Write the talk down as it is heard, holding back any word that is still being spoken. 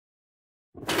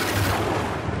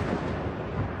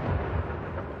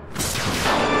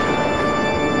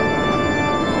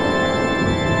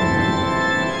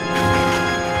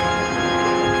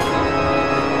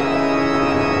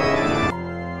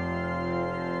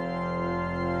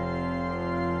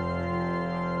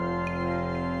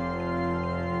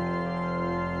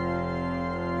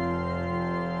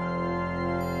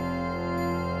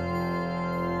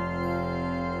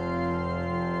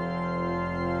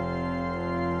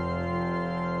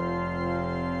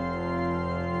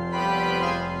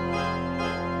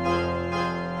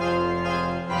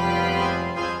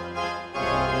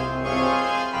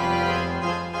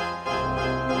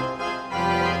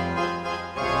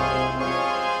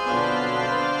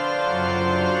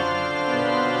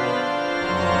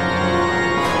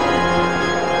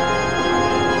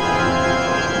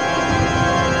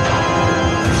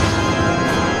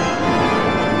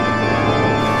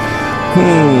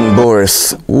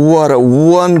Boris, what a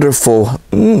wonderful,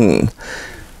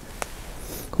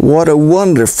 what a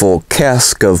wonderful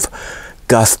cask of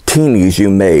Gostinis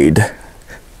you made.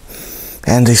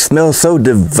 And they smell so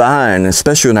divine,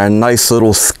 especially in our nice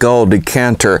little skull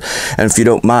decanter. And if you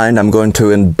don't mind, I'm going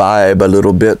to imbibe a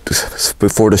little bit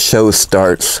before the show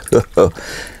starts.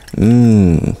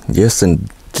 Yes,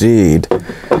 indeed.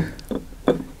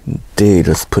 Indeed.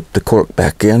 Let's put the cork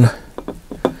back in.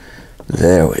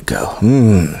 There we go.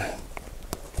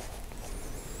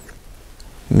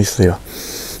 Let me see.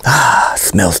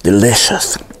 Smells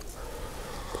delicious.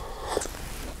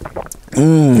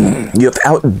 You've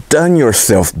outdone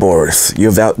yourself, Boris.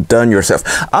 You've outdone yourself.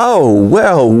 Oh,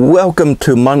 well, welcome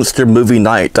to Monster Movie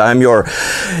Night. I'm your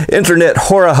internet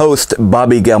horror host,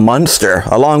 Bobby Gammonster,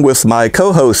 along with my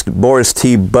co-host, Boris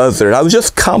T. Buzzard. I was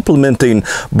just complimenting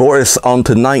Boris on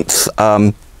tonight's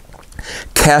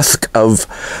cask of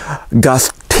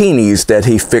Gostinis that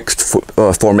he fixed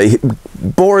for me.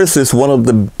 Boris is one of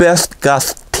the best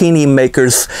Gostini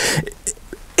makers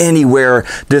anywhere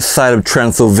this side of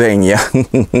Transylvania.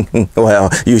 Well,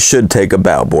 you should take a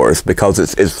bow, Boris, because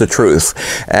it's the truth.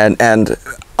 And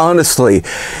honestly,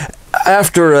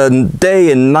 after a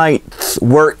day and night's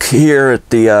work here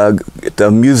at the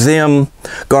museum,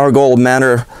 Gargoyle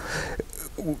Manor,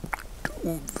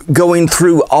 going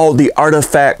through all the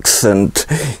artifacts and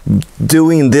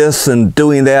doing this and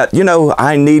doing that, you know,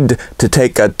 I need to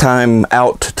take a time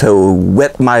out to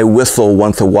wet my whistle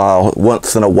once in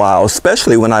a while,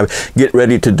 especially when I get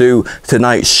ready to do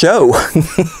tonight's show.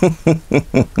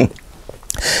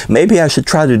 Maybe I should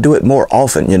try to do it more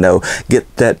often, you know,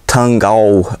 get that tongue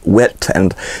all wet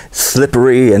and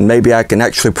slippery, and maybe I can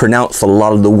actually pronounce a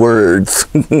lot of the words.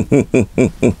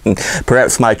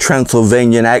 Perhaps my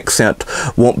Transylvanian accent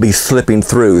won't be slipping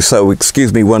through, so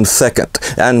excuse me 1 second.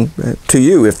 And to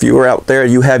you, if you are out there,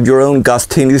 you have your own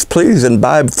Gostinis, please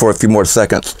imbibe for a few more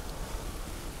seconds.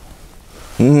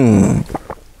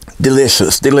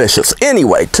 Delicious, delicious.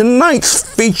 Anyway, tonight's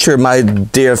feature, my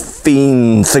dear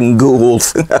fiends and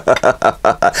ghouls,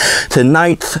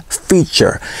 tonight's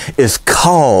feature is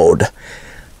called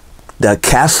The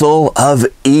Castle of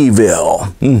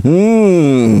Evil.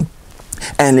 And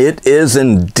it is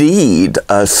indeed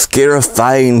a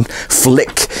scarifying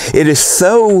flick. It is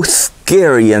so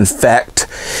scary, in fact,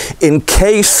 in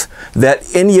case that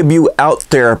any of you out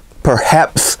there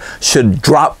perhaps should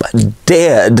drop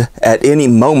dead at any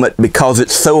moment because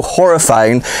it's so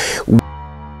horrifying.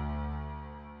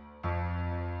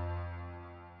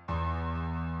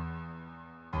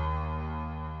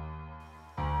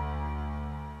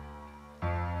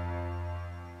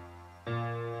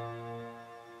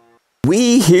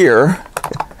 We here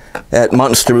at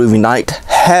Monster Movie Night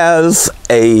has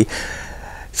a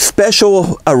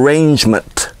special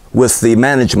arrangement with the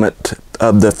management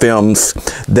of the films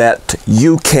that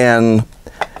you can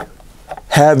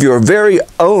have your very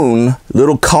own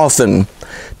little coffin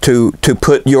to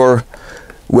put your,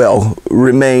 well,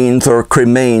 remains or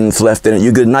cremains left in it.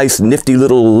 You get a nice nifty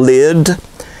little lid,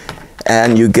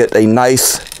 and you get a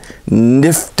nice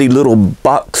nifty little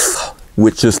box,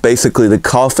 which is basically the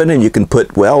coffin, and you can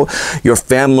put, well, your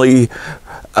family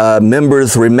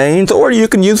members' remains, or you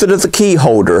can use it as a key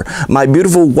holder. My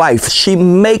beautiful wife, she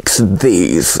makes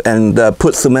these and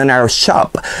puts them in our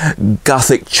shop,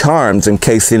 Gothic Charms, in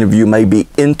case any of you may be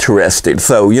interested.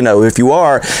 So, you know, if you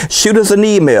are, shoot us an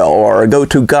email or go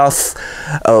to Gothic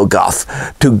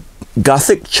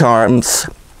Charms,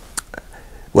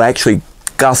 well, actually,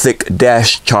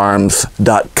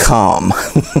 gothic-charms.com.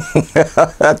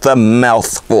 That's a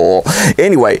mouthful.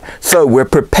 Anyway, so we're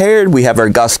prepared. We have our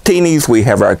Gostinis. We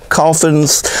have our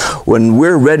coffins. When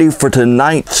we're ready for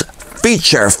tonight's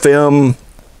feature film,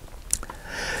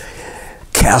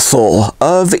 Castle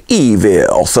of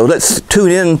Evil. So let's tune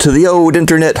in to the old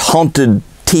internet haunted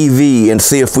TV and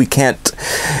see if we can't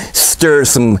stir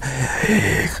some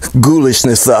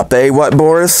ghoulishness up, eh? What,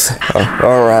 Boris?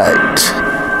 All right.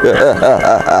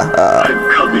 I'm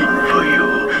coming for you.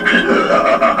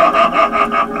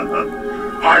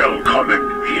 I'll come and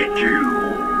get you.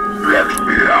 Let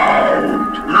me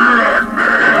out. Let me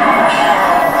out.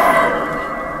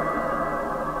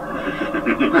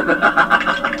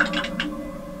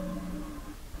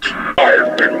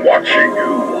 I've been watching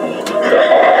you.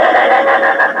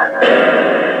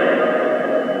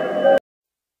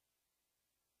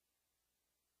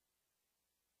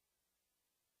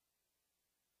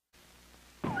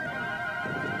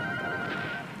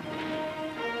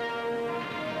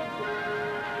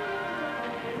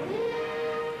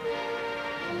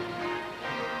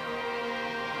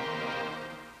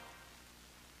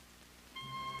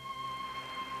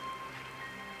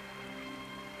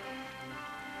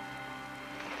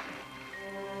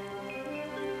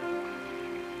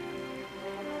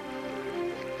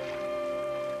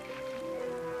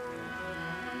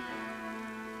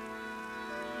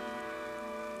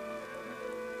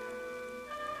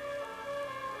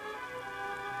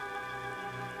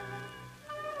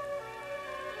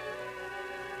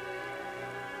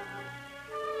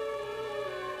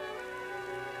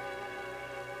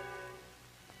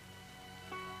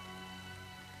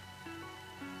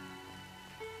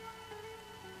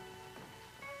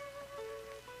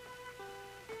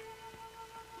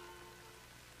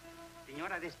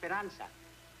 Senora de Esperanza.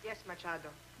 Yes, Machado.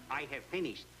 I have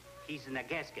finished. He's in a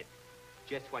gasket.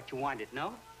 Just what you wanted,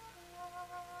 no?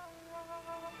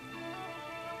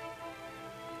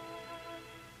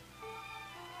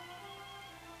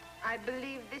 I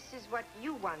believe this is what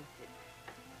you wanted.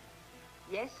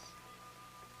 Yes?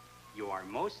 You are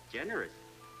most generous.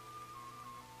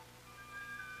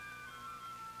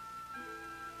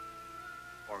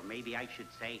 Or maybe I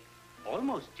should say,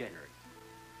 almost generous.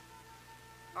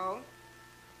 Oh?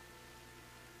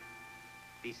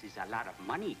 This is a lot of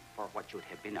money for what should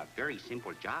have been a very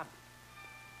simple job.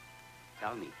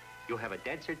 Tell me, you have a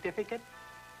death certificate?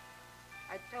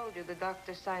 I told you the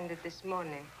doctor signed it this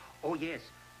morning. Oh, yes.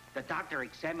 The doctor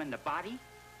examined the body?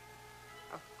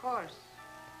 Of course.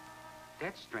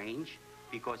 That's strange,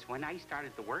 because when I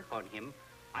started to work on him,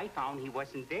 I found he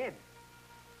wasn't dead.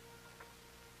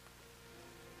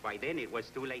 By then, it was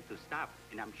too late to stop,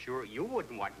 and I'm sure you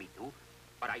wouldn't want me to.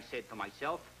 But I said to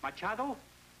myself, Machado,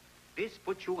 this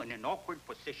puts you in an awkward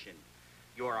position.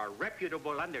 You're a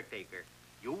reputable undertaker.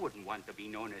 You wouldn't want to be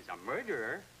known as a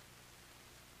murderer.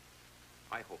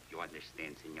 I hope you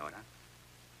understand, Senora.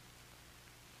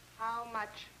 How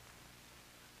much?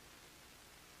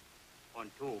 On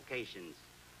 2 occasions,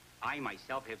 I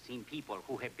myself have seen people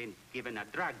who have been given a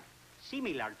drug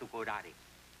similar to curare.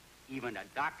 Even a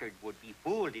doctor would be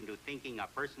fooled into thinking a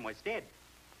person was dead.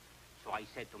 So I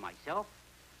said to myself,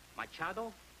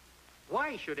 Machado,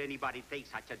 why should anybody take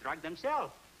such a drug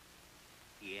themselves?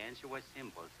 The answer was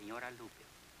simple, Senora Lupe.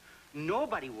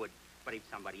 Nobody would, but if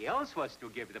somebody else was to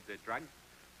give them the drug,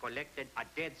 collected a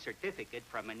death certificate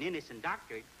from an innocent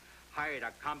doctor, hired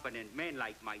a competent man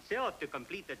like myself to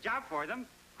complete the job for them,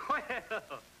 well,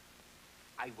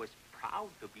 I was proud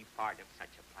to be part of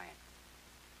such a plan.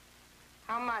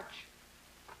 How much?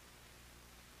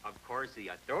 Of course, the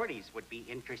authorities would be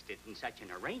interested in such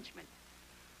an arrangement.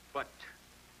 But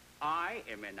I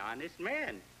am an honest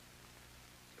man.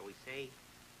 Shall we say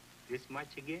this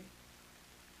much again?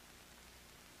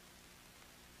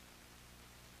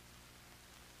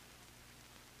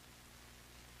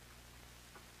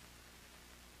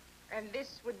 And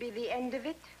this would be the end of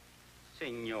it?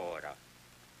 Senora.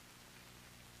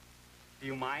 Do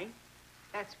you mind?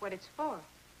 That's what it's for.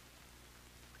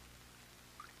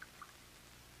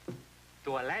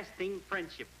 To a lasting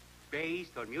friendship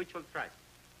based on mutual trust.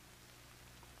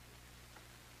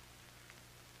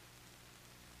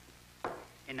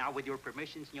 And now, with your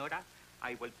permission, Senora,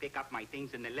 I will pick up my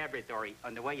things in the laboratory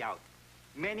on the way out.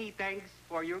 Many thanks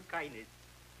for your kindness.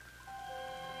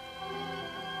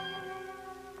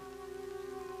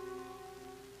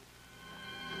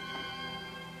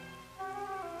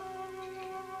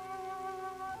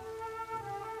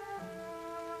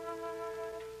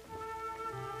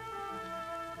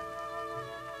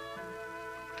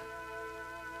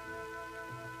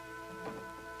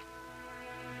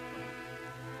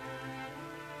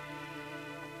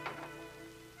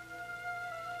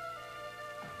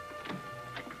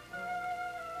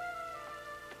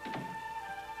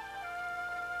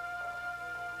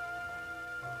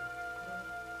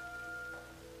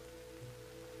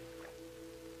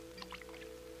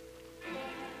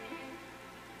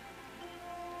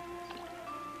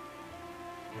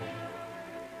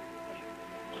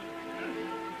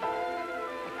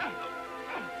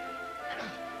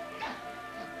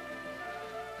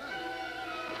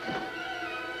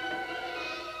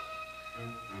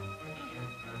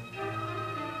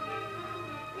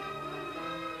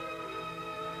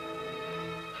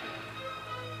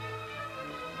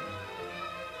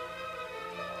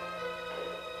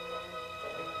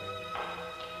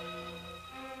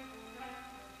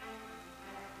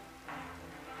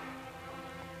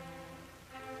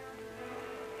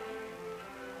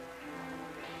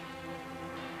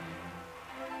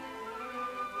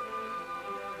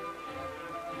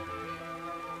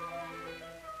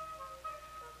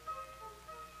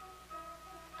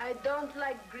 I don't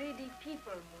like greedy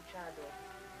people, Machado.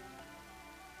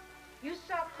 You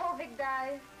saw Kovic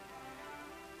die.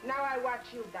 Now I watch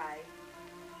you die.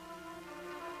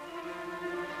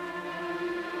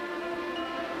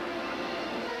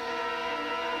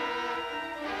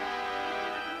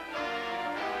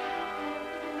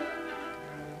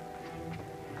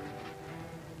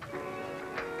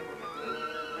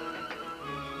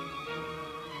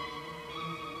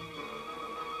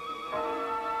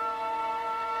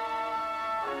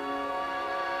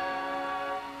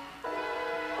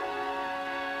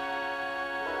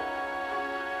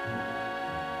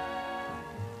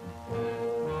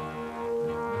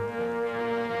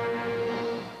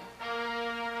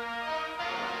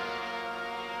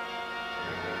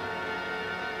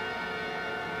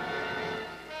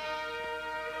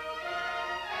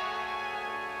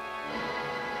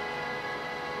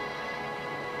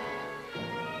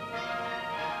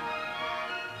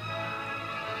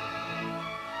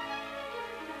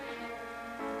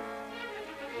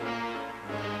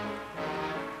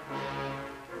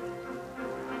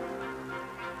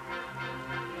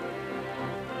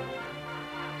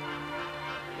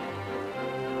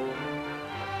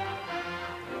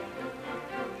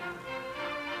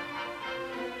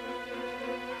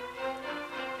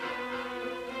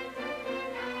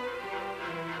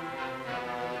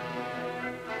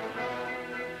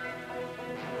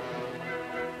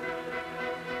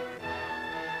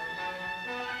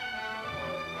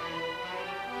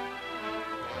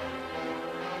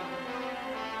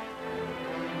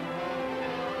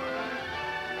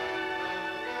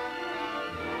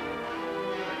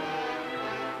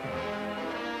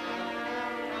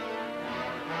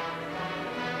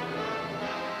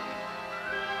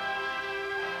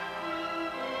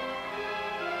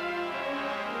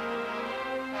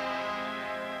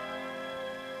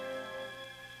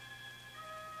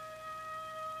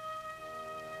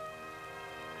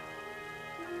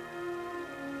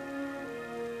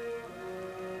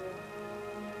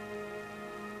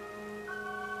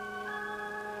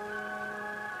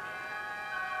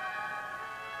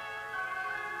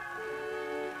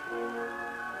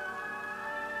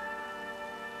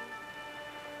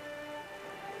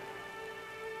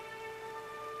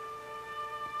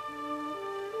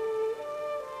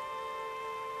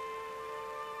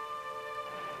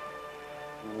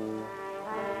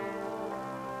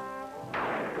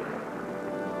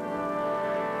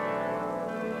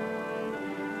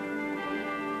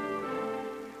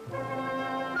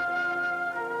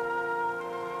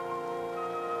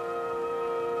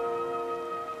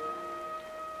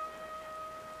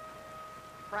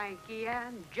 Frankie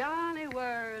and Johnny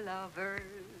were lovers.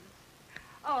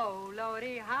 Oh,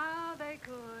 Lordy, how they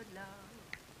could love.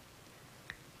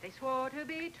 They swore to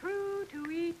be true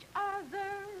to each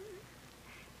other,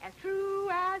 as true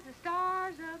as the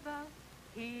stars above.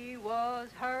 He was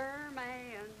her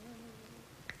man,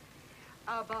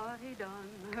 but he done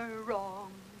her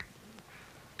wrong.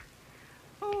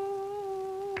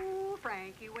 Oh,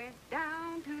 Frankie went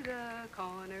down to the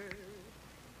corner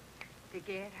to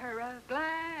get her a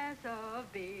glass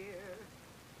of beer.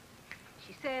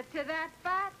 She said to that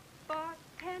fat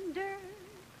bartender,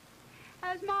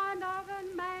 has my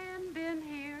loving man been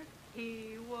here?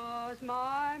 He was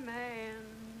my man,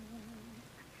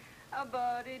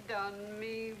 but he done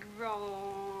me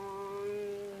wrong.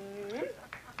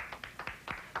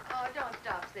 Oh, don't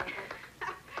stop singing.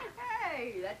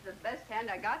 Hey, that's the best hand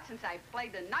I got since I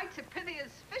played the Knights of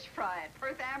Pythia's fish fry at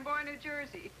Perth Amboy, New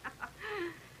Jersey.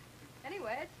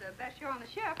 Anyway, it's the best show on the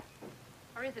ship.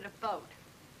 Or is it a boat?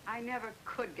 I never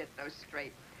could get those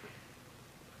straight.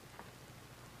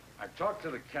 I talked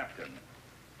to the captain.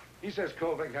 He says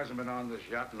Kovic hasn't been on this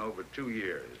yacht in over 2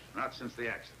 years, not since the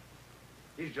accident.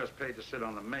 He's just paid to sit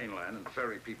on the mainland and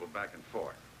ferry people back and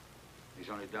forth. He's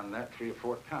only done that 3 or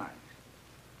 4 times.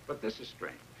 But this is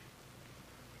strange.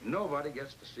 Nobody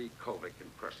gets to see Kovic in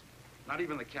person, not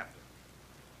even the captain.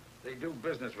 They do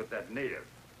business with that native,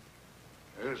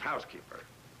 his housekeeper.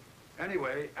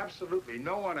 Anyway, absolutely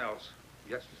no one else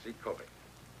gets to see Kovic.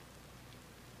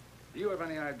 Do you have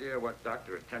any idea what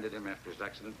doctor attended him after his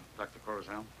accident, Dr.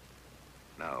 Corozal?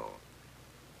 No.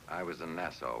 I was in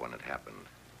Nassau when it happened.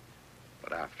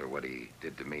 But after what he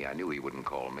did to me, I knew he wouldn't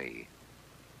call me.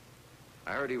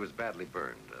 I heard he was badly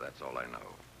burned. That's all I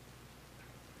know.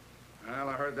 Well,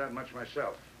 I heard that much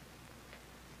myself.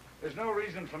 There's no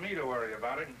reason for me to worry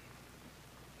about it.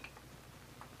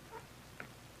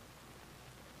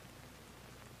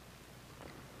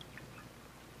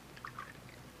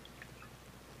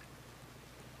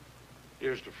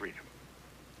 Here's to freedom.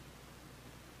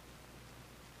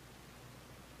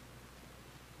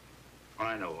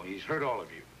 I know, he's hurt all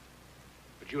of you.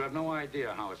 But you have no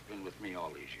idea how it's been with me all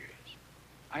these years.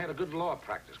 I had a good law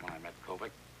practice when I met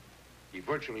Kovic. He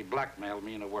virtually blackmailed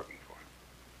me into working for him.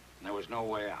 And there was no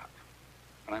way out.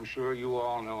 And I'm sure you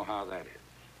all know how that is.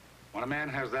 When a man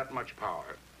has that much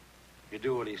power, you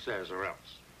do what he says or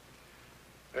else.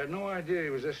 I had no idea he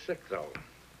was this sick, though.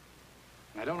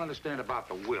 And I don't understand about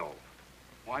the will.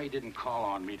 Why he didn't call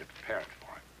on me to prepare it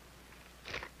for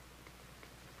him.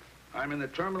 I'm in the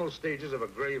terminal stages of a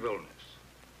grave illness.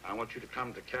 I want you to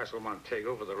come to Castle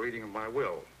Montego for the reading of my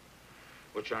will,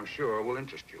 which I'm sure will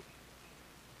interest you.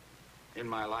 In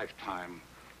my lifetime,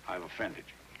 I've offended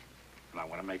you, and I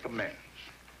want to make amends.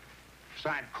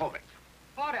 Signed, Kovic.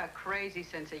 What a crazy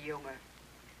sense of humor.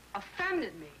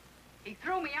 Offended me. He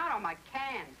threw me out on my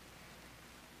can.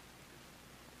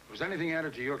 Was anything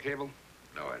added to your cable?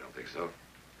 No, I don't think so.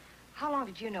 How long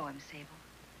did you know him, Sable?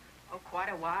 Oh, quite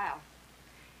a while.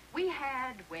 We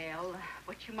had, well,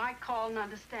 what you might call an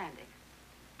understanding.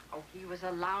 Oh, he was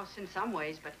a louse in some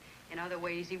ways, but in other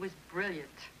ways he was brilliant.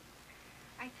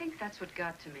 I think that's what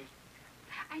got to me.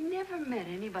 I never met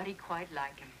anybody quite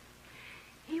like him.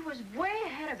 He was way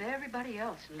ahead of everybody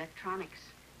else in electronics.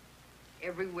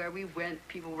 Everywhere we went,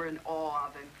 people were in awe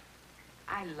of him.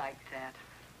 I liked that.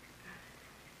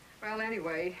 Well,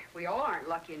 anyway, we all aren't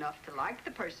lucky enough to like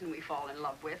the person we fall in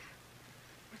love with.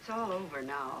 It's all over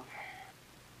now.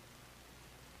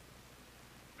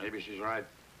 Maybe she's right.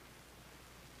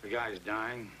 The guy's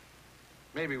dying.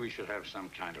 Maybe we should have some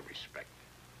kind of respect.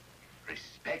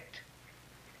 Respect?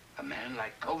 A man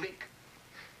like Kovic?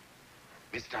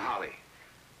 Mr. Holly,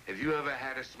 have you ever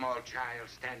had a small child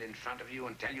stand in front of you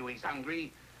and tell you he's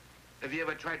hungry? Have you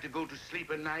ever tried to go to sleep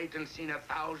at night and seen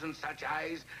 1,000 such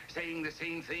eyes saying the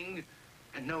same thing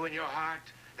and know in your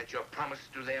heart that your promise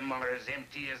to them are as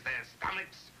empty as their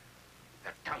stomachs?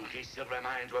 The donkey silver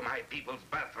mines were my people's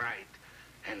birthright,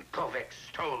 and Kovic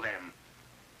stole them.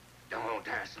 Don't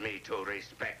ask me to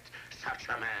respect such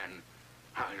a man.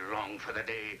 I long for the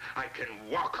day I can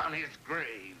walk on his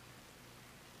grave.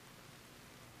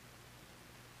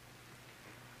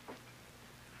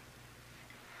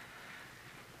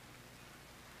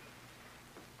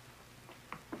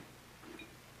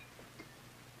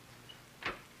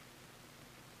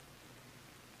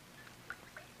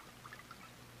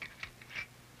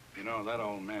 You know, that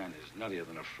old man is nuttier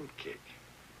than a fruitcake.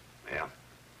 Yeah.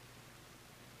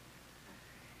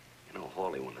 You know,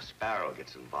 Hawley, when a sparrow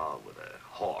gets involved with a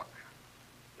hawk,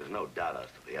 there's no doubt as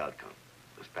to the outcome.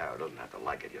 The sparrow doesn't have to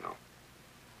like it, you know.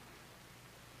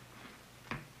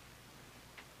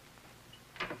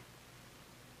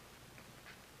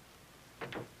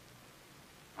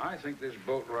 I think this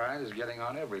boat ride is getting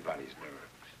on everybody's nerves.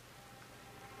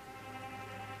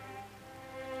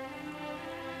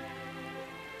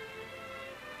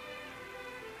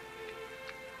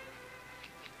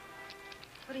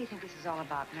 What do you think this is all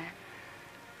about, Matt?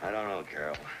 I don't know,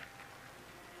 Carol.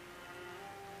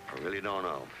 I really don't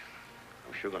know.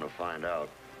 I'm sure gonna find out.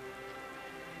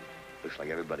 Looks like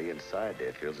everybody inside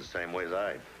there feels the same way as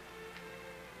I.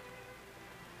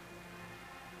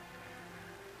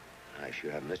 I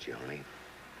sure have missed you, honey.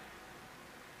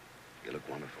 You look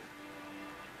wonderful.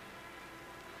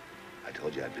 I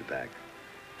told you I'd be back.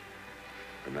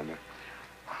 Remember?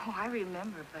 Oh, I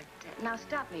remember, but now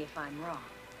stop me if I'm wrong.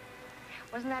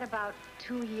 Wasn't that about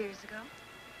 2 years ago?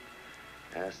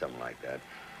 Yeah, something like that.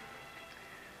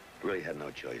 I really had no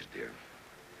choice, dear.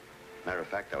 Matter of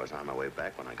fact, I was on my way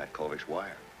back when I got Kovik's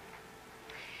wire.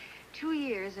 2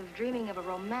 years of dreaming of a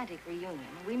romantic reunion.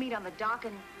 We meet on the dock,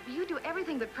 and you do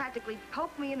everything but practically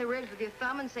poke me in the ribs with your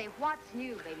thumb and say, "What's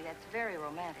new, baby?" That's very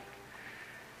romantic.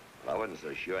 Well, I wasn't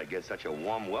so sure I'd get such a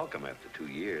warm welcome after 2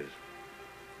 years.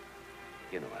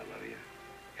 You know I love you.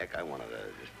 Heck, I wanted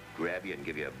to just grab you and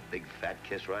give you a big fat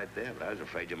kiss right there, but I was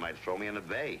afraid you might throw me in the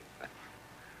bay.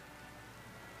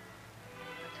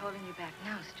 What's holding you back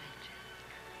now, stranger?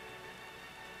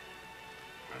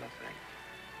 Not a thing.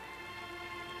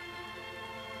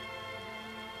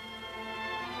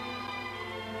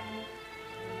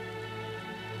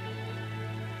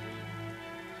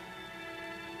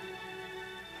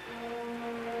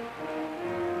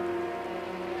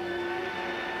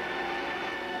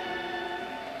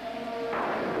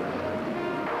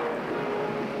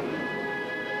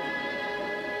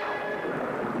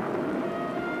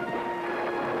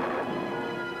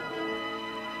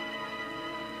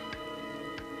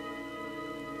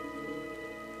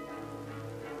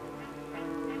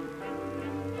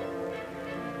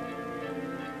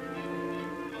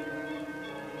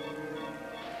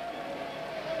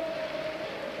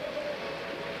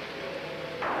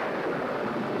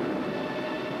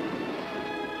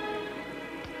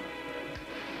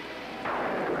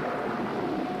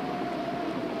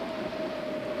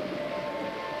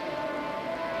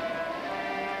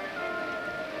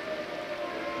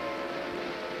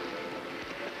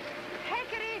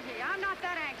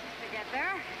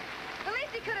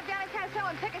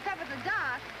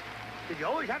 Did you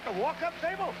always have to walk up,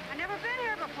 Sable? I've never been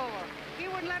here before. He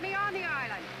wouldn't let me on the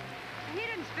island. He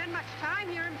didn't spend much time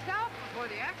here himself before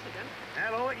the accident.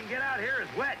 Well, all we can get out here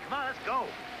is wet. Come on, let's go.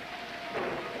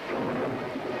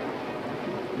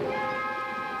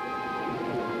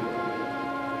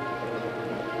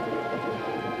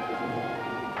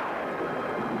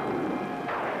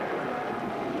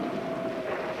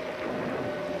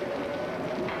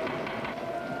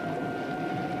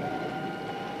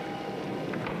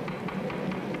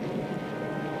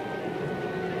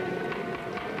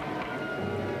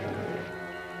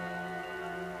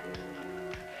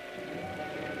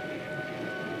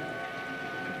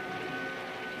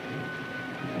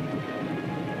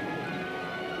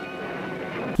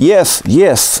 Yes,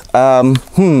 yes.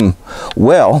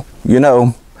 Well, you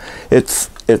know, it's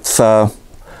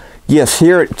yes,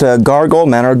 here at Gargoyle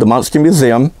Manor, the Monster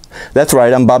Museum. That's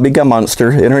right, I'm Bobby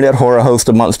Gammonster, internet horror host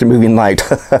of Monster Movie Night.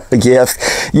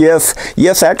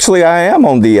 Yes, actually I am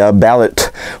on the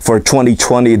ballot for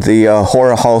 2020, the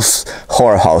Horror Host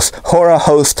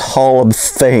Hall of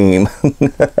Fame.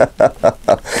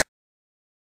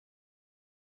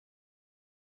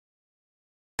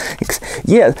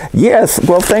 Yes.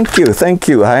 Well, thank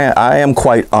you. I am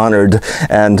quite honored,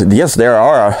 and yes, there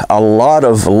are a lot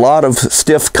of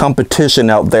stiff competition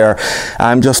out there.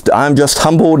 I'm just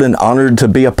humbled and honored to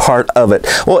be a part of it.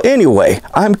 Well, anyway,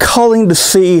 I'm calling to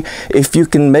see if you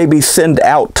can maybe send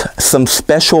out some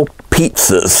special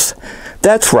pizzas.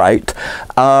 That's right.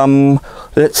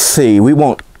 Let's see. We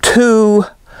want 2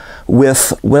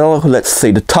 with, well, let's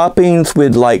see. The toppings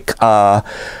with like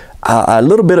a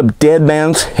little bit of dead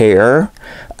man's hair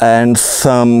and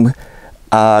some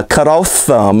cut off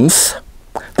thumbs.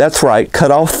 That's right,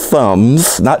 cut off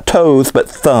thumbs, not toes, but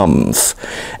thumbs.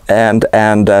 And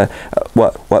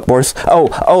what Boris?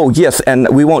 Oh yes, and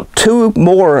we want 2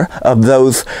 more of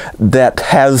those that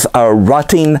has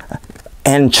rotting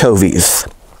anchovies.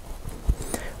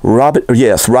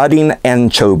 Yes, Rotting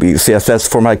Anchovies. Yes, that's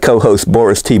for my co-host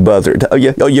Boris T. Buzzard. Oh,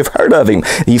 you've heard of him.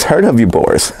 He's heard of you,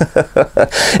 Boris.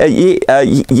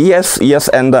 Yes,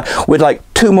 and we'd like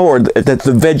two more. That's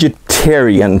the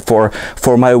vegetarian for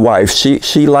my wife.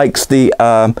 She likes the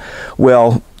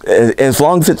well, as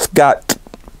long as it's got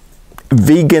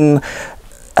vegan.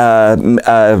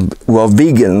 Well,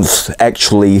 vegans,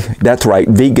 actually, that's right,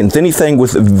 vegans, anything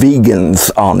with vegans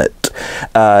on it.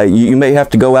 You may have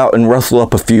to go out and rustle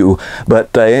up a few,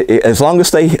 but as long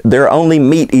as they're only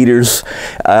meat eaters,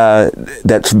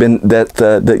 yes,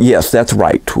 that's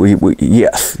right.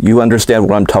 Yes, you understand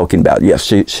what I'm talking about. Yes,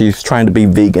 she's trying to be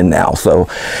vegan now, so,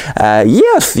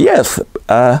 yes,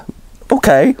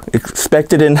 okay,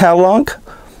 expected in how long?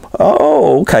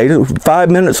 Oh, okay, 5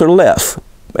 minutes or less.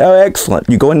 Oh, excellent.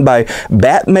 You go in by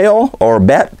bat mail or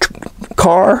bat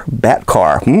car? Bat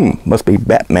car. Must be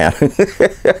Batman.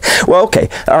 Well, okay.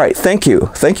 All right. Thank you.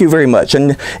 Thank you very much.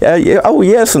 And oh,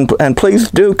 yes, and please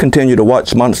do continue to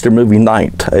watch Monster Movie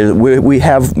Night. We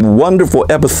have wonderful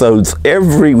episodes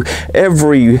every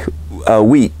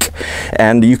week.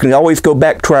 And you can always go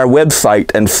back to our website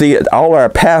and see all our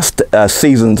past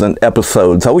seasons and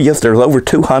episodes. Oh, yes, there's over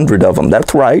 200 of them.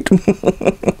 That's right.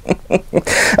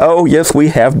 Oh, yes, we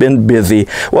have been busy.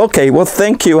 Well, okay, well,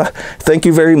 thank you. Thank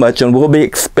you very much, and we'll be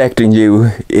expecting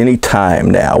you any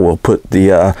time now. We'll put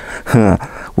the,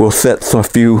 we'll set a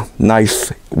few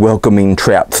nice welcoming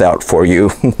traps out for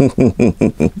you.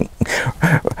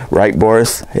 Right,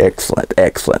 Boris? Excellent,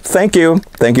 excellent. Thank you.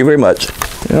 Thank you very much.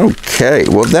 Okay,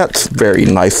 well, that's very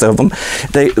nice of them.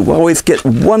 They always get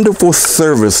wonderful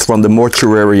service from the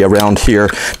mortuary around here.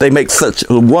 They make such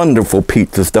wonderful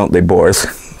pizzas, don't they, Boris?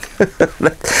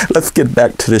 Let's get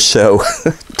back to the show.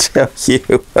 Tell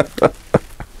you.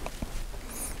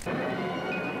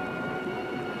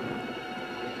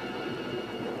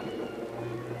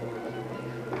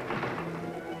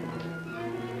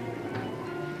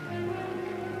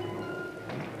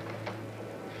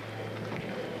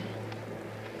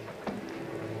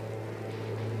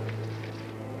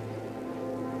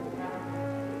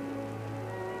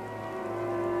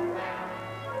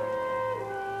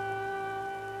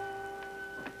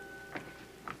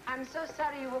 I'm so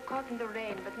sorry you were caught in the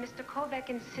rain, but Mr. Kovac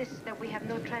insists that we have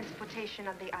no transportation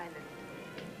on the island.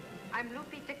 I'm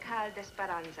Lupita Cal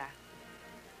d'Esperanza.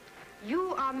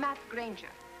 You are Matt Granger.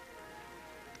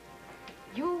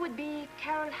 You would be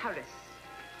Carol Harris.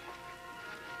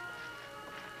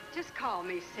 Just call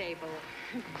me Sable.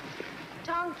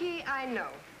 Tonki, I know.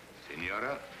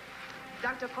 Senora?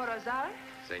 Dr. Corozal,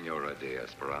 Senora de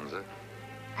Esperanza.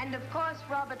 and of course,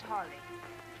 Robert Hawley.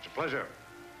 It's a pleasure.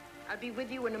 I'll be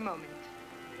with you in a moment.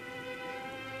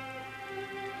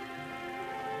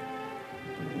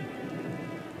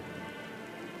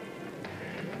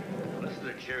 Well, this is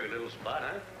a cheery little spot,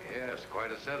 huh? Yes,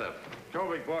 quite a setup.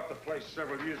 Toby bought the place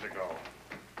several years ago.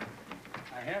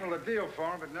 I handled a deal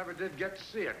for him, but never did get to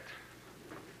see it.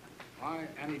 Why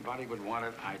anybody would want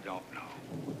it, I don't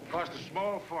know. Cost a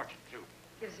small fortune, too.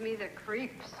 Gives me the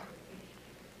creeps.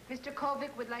 Mr.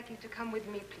 Kovac would like you to come with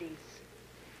me, please.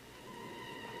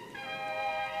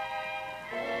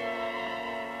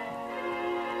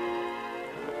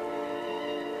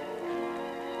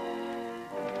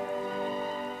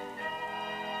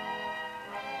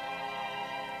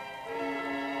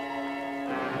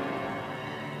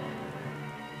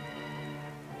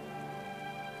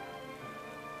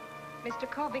 Mr.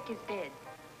 Kovac is dead.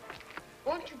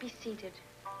 Won't you be seated?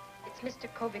 It's Mr.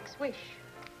 Kovac's wish.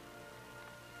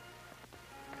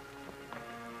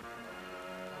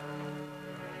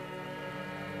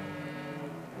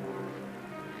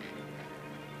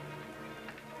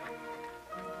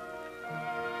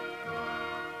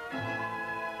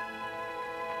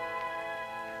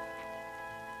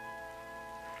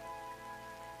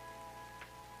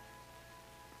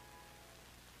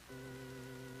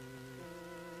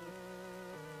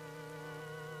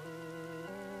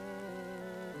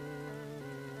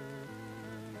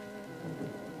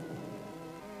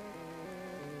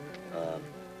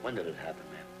 When did it happen,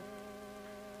 ma'am?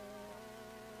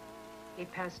 He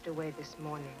passed away this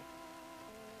morning.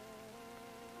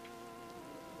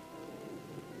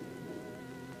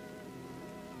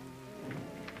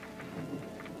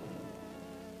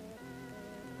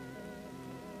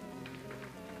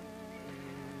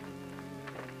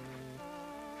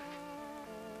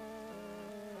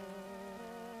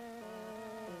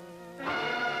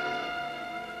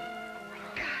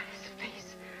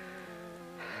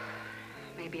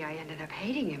 Maybe I ended up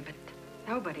hating him, but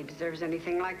nobody deserves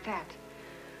anything like that.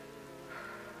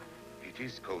 It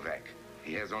is Kovac.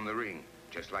 He has on the ring,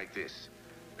 just like this.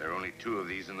 There are only 2 of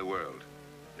these in the world.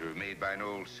 They were made by an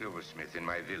old silversmith in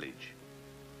my village.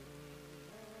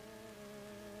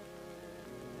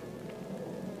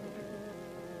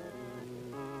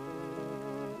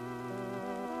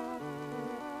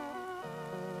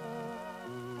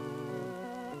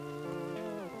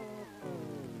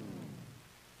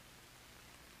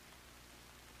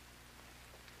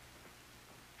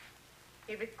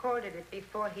 He recorded it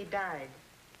before he died.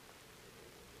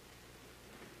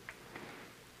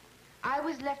 I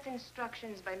was left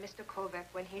instructions by Mr. Kovac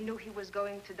when he knew he was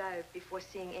going to die before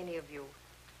seeing any of you.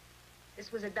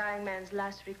 This was a dying man's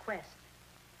last request,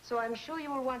 so I'm sure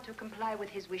you will want to comply with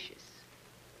his wishes.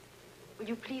 Will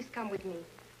you please come with me?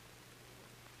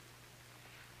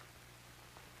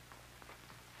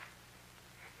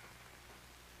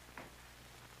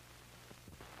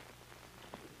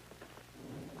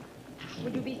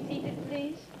 Would you be seated,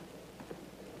 please?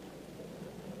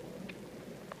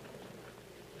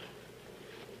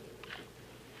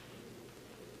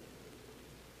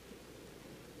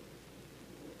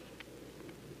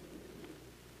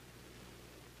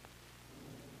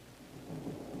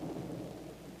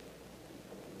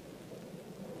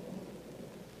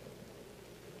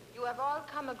 You have all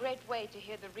come a great way to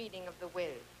hear the reading of the will.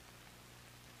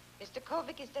 Mr.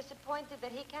 Kovac is disappointed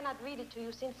that he cannot read it to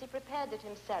you since he prepared it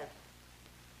himself.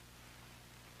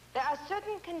 There are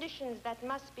certain conditions that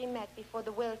must be met before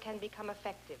the will can become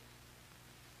effective.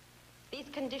 These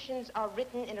conditions are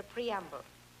written in a preamble.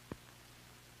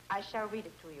 I shall read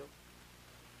it to you.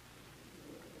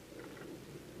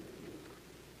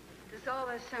 Does all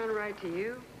that sound right to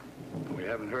you? We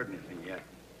haven't heard anything yet.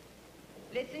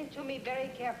 Listen to me very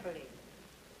carefully.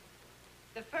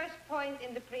 The first point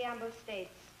in the preamble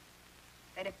states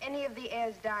that if any of the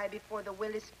heirs die before the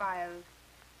will is filed,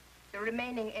 the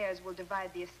remaining heirs will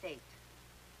divide the estate.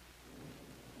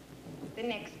 The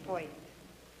next point.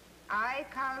 I,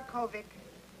 Karl Kovac,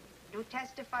 do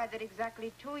testify that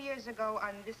exactly 2 years ago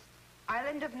on this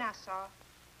island of Nassau,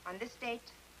 on this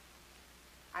date,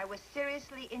 I was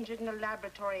seriously injured in a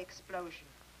laboratory explosion.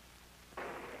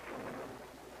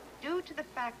 Due to the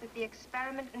fact that the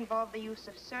experiment involved the use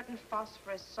of certain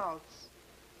phosphorus salts,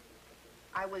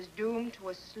 I was doomed to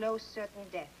a slow, certain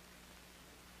death.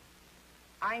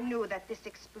 I knew that this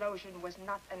explosion was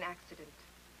not an accident,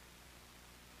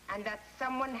 and that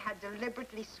someone had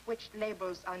deliberately switched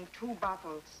labels on 2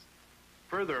 bottles.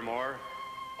 Furthermore,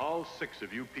 all 6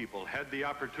 of you people had the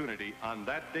opportunity on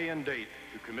that day and date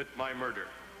to commit my murder.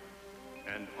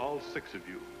 And all 6 of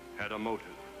you had a motive.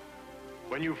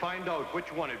 When you find out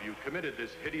which one of you committed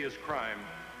this hideous crime,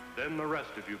 then the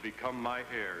rest of you become my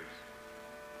heirs.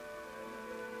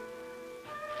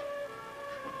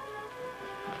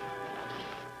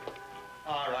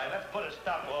 All right, let's put a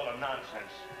stop to all the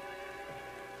nonsense.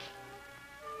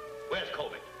 Where's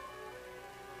Kovac?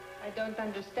 I don't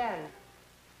understand.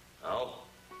 Oh?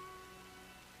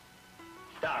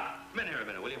 Doc, come in here a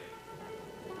minute, will you?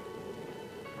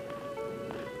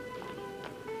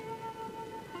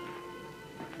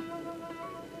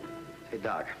 Hey,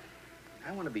 Doc,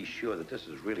 I want to be sure that this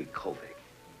is really Kovac.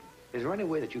 Is there any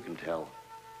way that you can tell?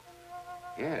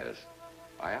 Yes.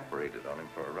 I operated on him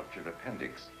for a ruptured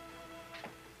appendix.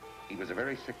 He was a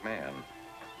very sick man.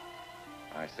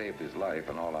 I saved his life,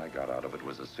 and all I got out of it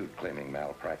was a suit claiming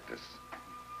malpractice.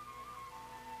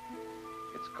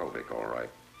 It's Kovac, all right.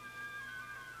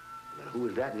 Then who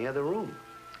was that in the other room?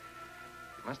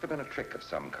 It must have been a trick of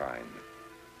some kind.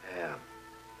 Yeah,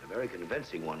 a very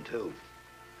convincing one, too.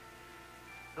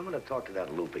 I'm going to talk to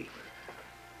that Loopy.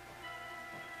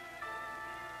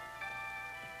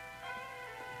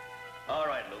 All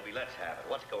right, Loopy, let's have it.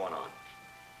 What's going on?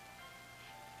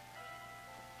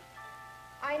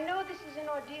 I know this is an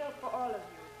ordeal for all of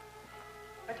you,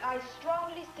 but I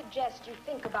strongly suggest you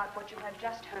think about what you have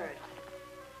just heard.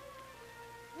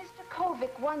 Mr.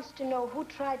 Kovac wants to know who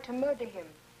tried to murder him.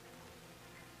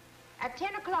 At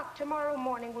 10 o'clock tomorrow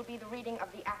morning will be the reading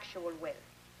of the actual will,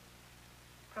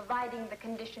 providing the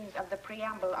conditions of the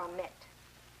preamble are met.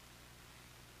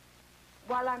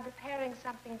 While I'm preparing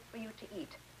something for you to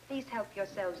eat, please help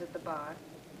yourselves at the bar.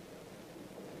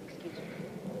 Excuse me.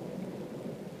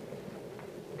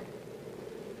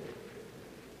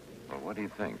 Well, what do you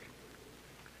think?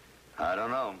 I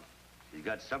don't know. She's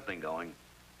got something going.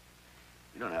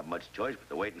 You don't have much choice but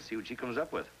to wait and see what she comes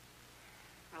up with.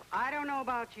 Well, I don't know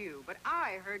about you, but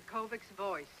I heard Kovac's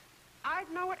voice.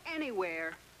 I'd know it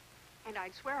anywhere. And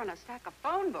I'd swear on a stack of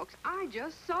phone books I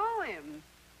just saw him.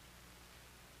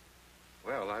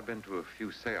 Well, I've been to a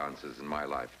few seances in my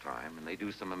lifetime, and they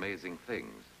do some amazing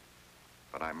things.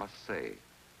 But I must say,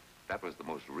 that was the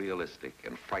most realistic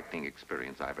and frightening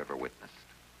experience I've ever witnessed.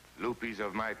 Loopy's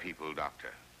of my people,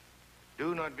 Doctor.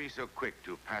 Do not be so quick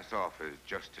to pass off as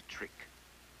just a trick,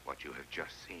 what you have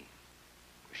just seen.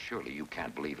 Surely you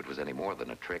can't believe it was any more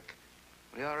than a trick.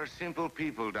 We are a simple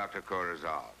people, Dr.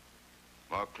 Corazal.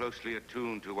 More closely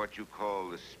attuned to what you call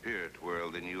the spirit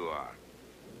world than you are.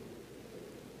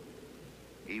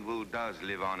 Evil does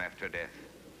live on after death.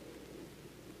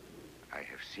 I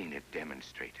have seen it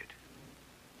demonstrated.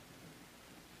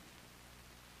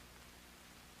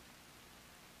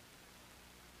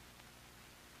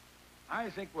 I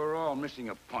think we're all missing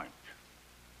a point.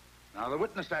 Now, the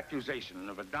witness accusation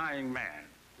of a dying man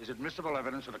is admissible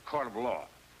evidence in a court of law.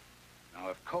 Now,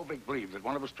 if Kovic believed that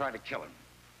one of us tried to kill him,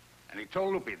 and he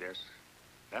told Lupe this,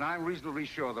 then I'm reasonably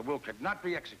sure the will could not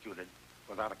be executed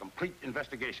without a complete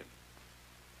investigation.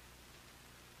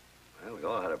 Well, we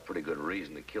all had a pretty good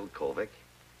reason to kill Kovic.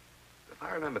 If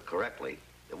I remember correctly,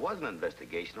 there was an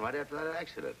investigation right after that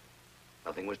accident.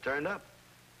 Nothing was turned up.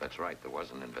 That's right, there was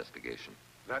an investigation.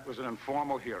 That was an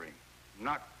informal hearing,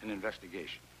 not an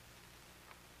investigation.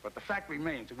 But the fact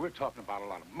remains that we're talking about a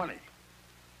lot of money.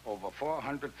 Over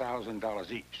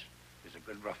 $400,000 each is a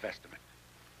good rough estimate.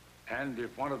 And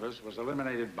if one of us was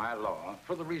eliminated by law,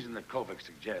 for the reason that Kovic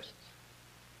suggests,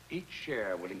 each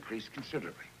share would increase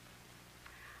considerably.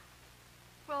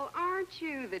 Well, aren't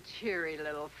you the cheery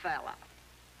little fella?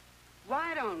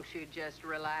 Why don't you just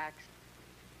relax?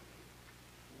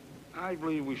 I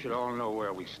believe we should all know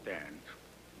where we stand.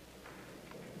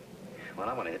 Well,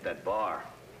 I want to hit that bar.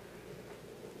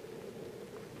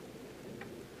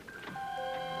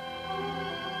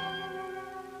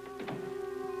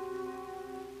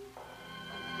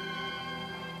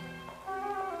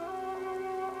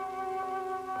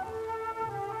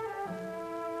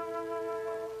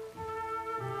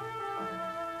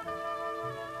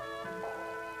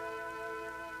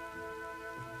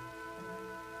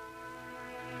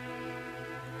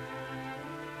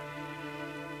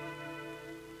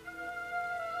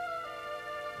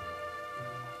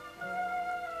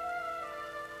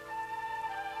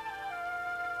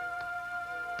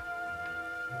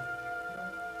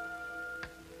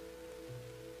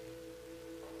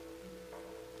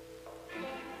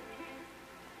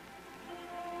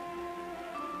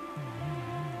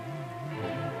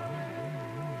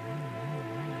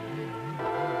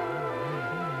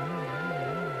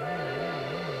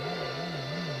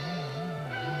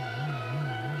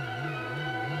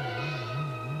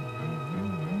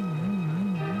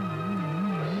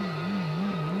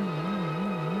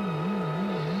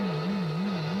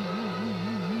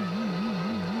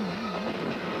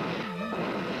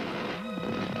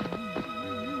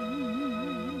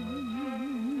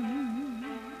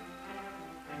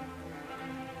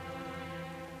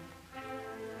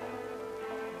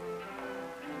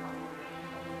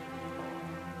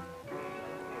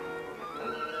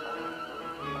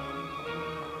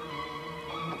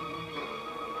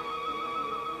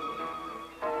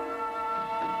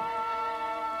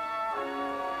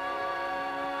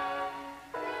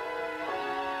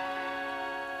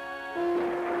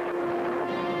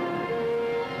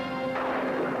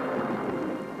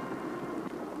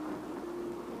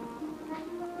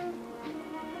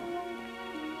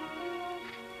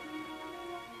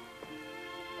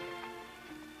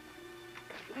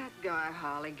 That guy,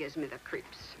 Holly, gives me the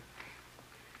creeps.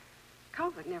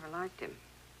 Kovic never liked him.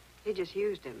 He just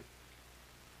used him.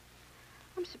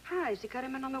 I'm surprised he cut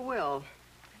him in on the will.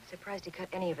 I'm surprised he cut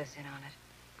any of us in on it.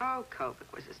 Oh,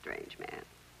 Kovic was a strange man.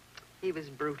 He was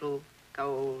brutal,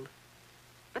 cold.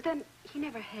 But then he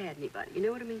never had anybody, you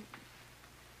know what I mean?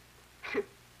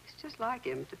 It's just like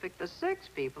him to pick the 6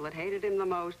 people that hated him the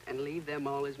most and leave them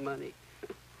all his money.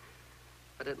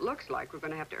 But it looks like we're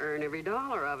going to have to earn every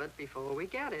dollar of it before we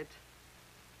get it.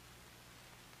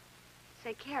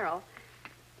 Say, Carol,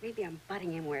 maybe I'm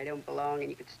butting in where I don't belong, and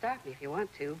you could stop me if you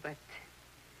want to, but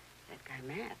that guy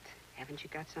Matt, haven't you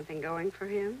got something going for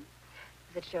him?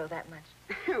 Does it show that much?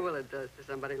 Well, it does to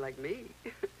somebody like me.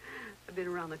 I've been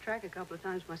around the track a couple of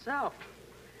times myself.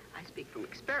 I speak from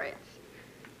experience.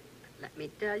 But let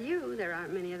me tell you, there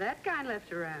aren't many of that kind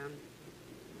left around.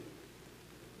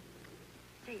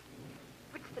 Say,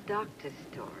 what's the doctor's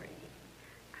story?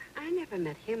 I never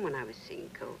met him when I was seeing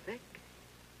Kovic.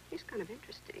 He's kind of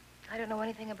interesting. I don't know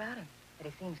anything about him, but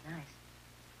he seems nice.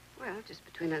 Well, just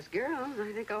between us girls,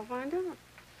 I think I'll find out.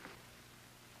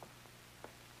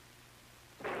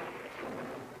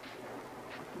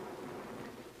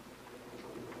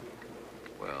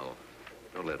 Well,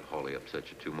 don't let Holly upset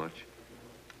you too much.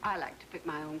 I like to pick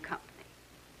my own company.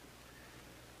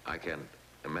 I can't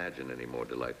imagine any more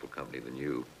delightful company than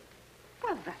you.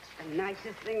 Well, that's the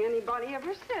nicest thing anybody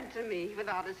ever said to me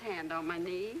without his hand on my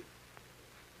knee.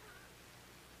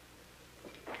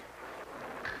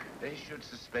 They should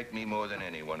suspect me more than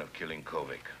anyone of killing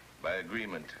Kovic. By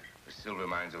agreement, the silver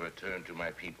mines are returned to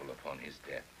my people upon his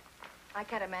death. I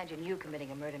can't imagine you committing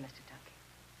a murder, Mr.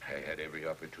 Tunkey. I had every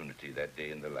opportunity that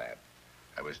day in the lab.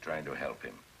 I was trying to help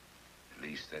him. At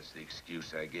least that's the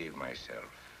excuse I gave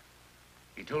myself.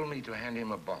 He told me to hand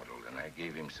him a bottle, and I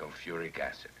gave him sulfuric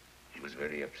acid. He was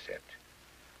very upset.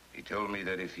 He told me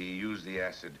that if he used the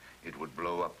acid, it would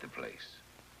blow up the place.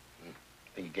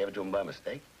 Think you gave it to him by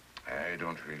mistake? I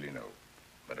don't really know.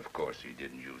 But of course he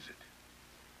didn't use it.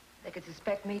 They could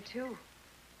suspect me, too.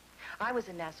 I was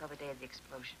in Nassau the day of the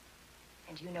explosion.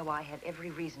 And you know I had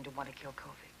every reason to want to kill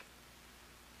Kovic.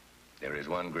 There is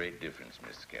one great difference,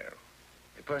 Miss Carroll.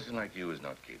 A person like you is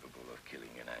not capable of killing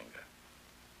in anger.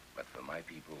 But for my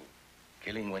people,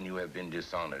 killing when you have been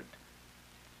dishonored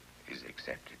is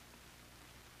accepted.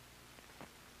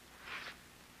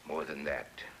 More than that,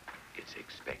 it's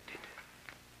expected.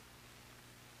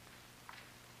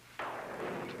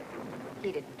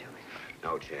 He didn't do it.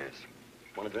 No chance.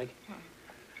 Want a drink?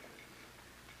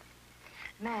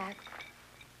 Max,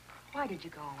 why did you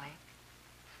go away?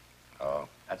 Oh,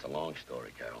 that's a long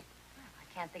story, Carol. Well,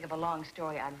 I can't think of a long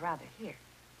story I'd rather hear.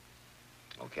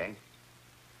 Okay.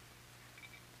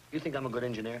 You think I'm a good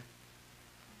engineer?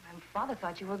 My father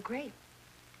thought you were great.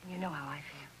 And you know how I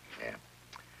feel.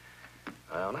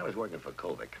 Yeah. When I was working for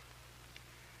Kovic,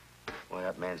 well,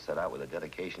 that man set out with a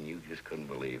dedication you just couldn't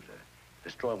believe to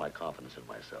destroy my confidence in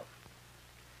myself.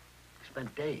 He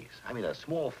spent days, I mean a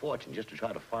small fortune, just to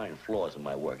try to find flaws in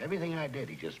my work. Everything I did,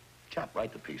 he just chopped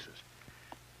right to pieces.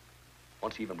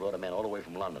 Once he even brought a man all the way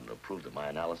from London to prove that my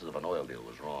analysis of an oil deal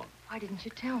was wrong. Why didn't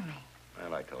you tell me?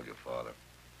 Well, I told your father.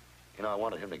 You know, I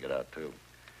wanted him to get out, too.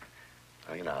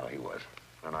 Well, you know how he was.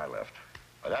 And I left.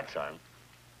 By that time,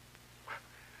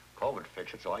 COVID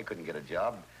fixed it so I couldn't get a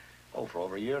job, for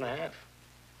over a year and a half.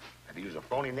 I had to use a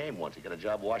phony name once to get a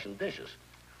job washing dishes.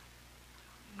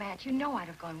 Matt, you know I'd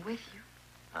have gone with you.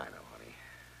 I know, honey.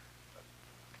 But,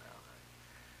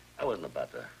 no, I wasn't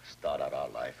about to start out our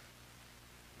life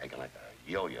making like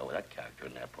a yo-yo with that character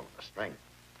in there pulling the string.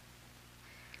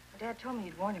 Well, Dad told me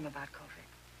you'd warned him about Kovic.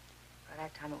 By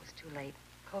that time, it was too late.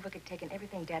 Kovic had taken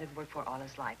everything Dad had worked for all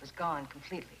his life. It was gone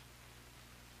completely.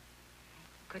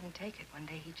 He couldn't take it. One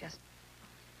day, he just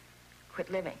quit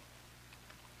living.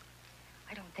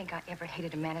 I don't think I ever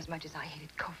hated a man as much as I hated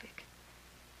Kovic.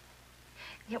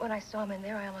 Yet when I saw him in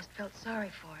there, I almost felt sorry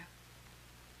for him.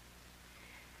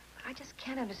 But I just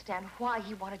can't understand why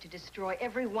he wanted to destroy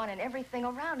everyone and everything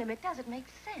around him. It doesn't make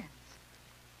sense.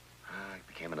 It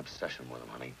became an obsession with him,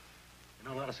 honey. You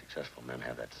know, a lot of successful men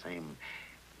have that same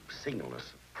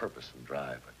signalness of purpose and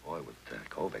drive. But boy, with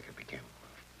Kovic, it became,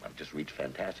 well, it just reached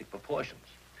fantastic proportions.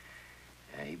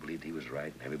 Yeah, he believed he was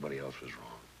right and everybody else was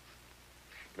wrong.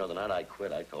 You know, the night I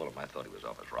quit, I told him I thought he was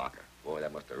off his rocker. Boy,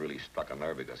 that must have really struck a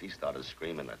nerve because he started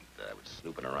screaming that I was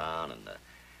snooping around and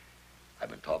I'd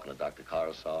been talking to Dr.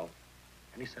 Carousel.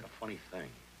 And he said a funny thing.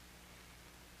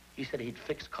 He said he'd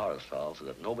fix Carousel so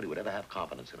that nobody would ever have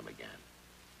confidence in him again.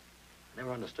 I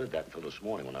never understood that until this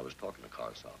morning when I was talking to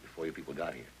Carousel before you people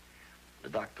got here. The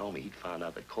doc told me he'd found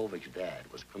out that Kovic's dad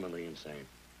was criminally insane.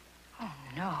 Oh,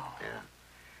 no. Yeah.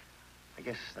 I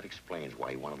guess that explains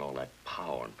why he wanted all that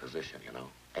power and position, you know.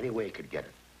 Any way he could get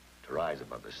it, to rise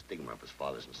above the stigma of his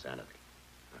father's insanity.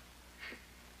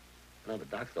 You know, the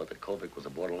doc thought that Kovic was a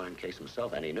borderline case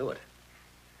himself, and he knew it.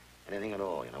 Anything at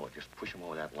all, you know, would just push him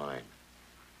over that line.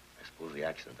 I suppose the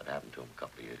accident that happened to him a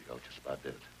couple of years ago just about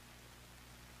did it.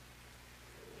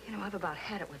 You know, I've about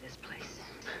had it with this place.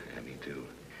 Yeah, me too.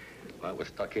 Well, we're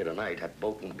stuck here tonight. That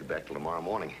boat won't be back till tomorrow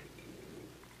morning.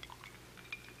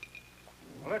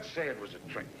 Well, let's say it was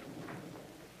a trick.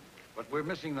 But we're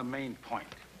missing the main point.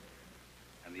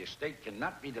 And the estate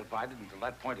cannot be divided until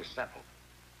that point is settled.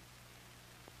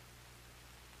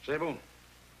 Sable,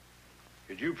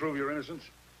 could you prove your innocence?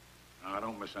 Now,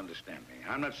 don't misunderstand me.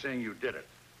 I'm not saying you did it.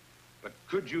 But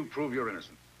could you prove your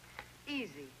innocence?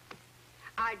 Easy.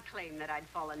 I'd claim that I'd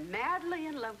fallen madly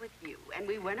in love with you, and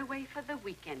we went away for the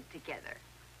weekend together.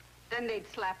 Then they'd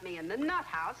slap me in the nut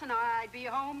house, and I'd be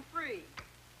home free.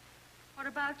 What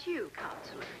about you,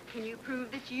 Counselor? Can you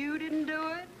prove that you didn't do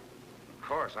it? Of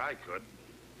course I could.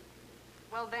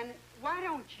 Well, then, why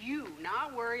don't you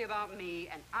not worry about me,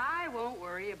 and I won't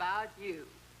worry about you?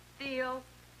 Deal?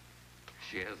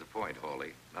 She has a point,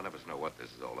 Hawley. None of us know what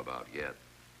this is all about yet.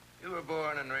 You were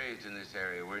born and raised in this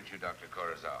area, weren't you, Dr.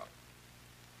 Corazao?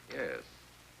 Yes.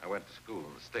 I went to school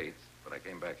in the States, but I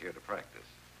came back here to practice.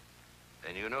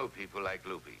 Then you know people like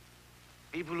Loopy.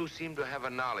 People who seem to have a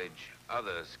knowledge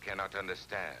others cannot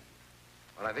understand.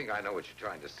 Well, I think I know what you're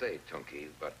trying to say, Tunky,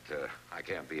 but I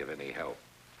can't be of any help.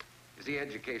 You see,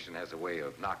 education has a way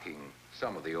of knocking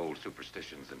some of the old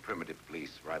superstitions and primitive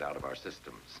beliefs right out of our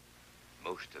systems.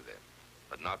 Most of them,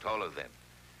 but not all of them.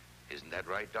 Isn't that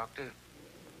right, Doctor?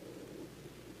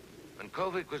 When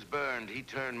Kovic was burned, he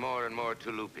turned more and more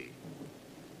Tulupi.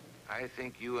 I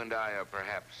think you and I are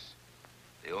perhaps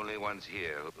the only ones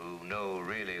here who know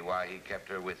really why he kept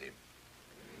her with him.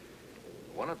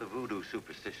 One of the voodoo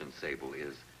superstitions, Sable,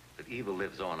 is that evil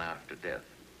lives on after death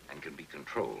and can be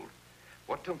controlled.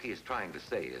 What Tunky is trying to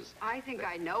say is... I think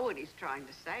I know what he's trying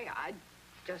to say. I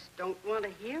just don't want to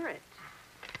hear it.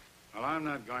 Well, I'm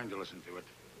not going to listen to it.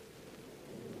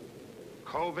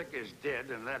 Kovic is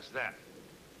dead, and that's that.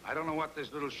 I don't know what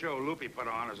this little show Loopy put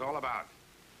on is all about.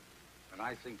 But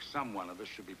I think some one of us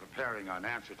should be preparing an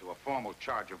answer to a formal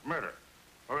charge of murder.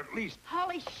 Or at least...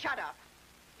 Holly, shut up.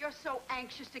 You're so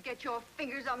anxious to get your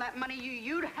fingers on that money,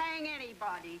 you'd hang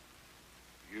anybody.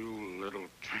 You little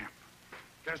tramp.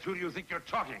 Just who do you think you're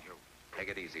talking to? Take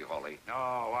it easy, Holly. No,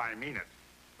 I mean it.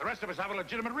 The rest of us have a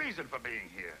legitimate reason for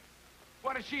being here.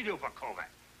 What does she do for Kovac?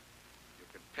 You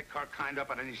can pick her kind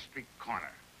up at any street corner.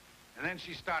 And then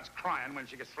she starts crying when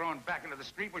she gets thrown back into the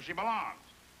street where she belongs.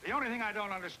 The only thing I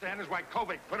don't understand is why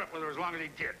Kovic put up with her as long as he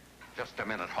did. Just a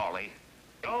minute, Holly.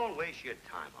 Don't waste your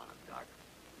time on him, Doc.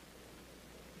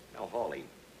 Now, Hawley,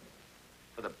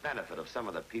 for the benefit of some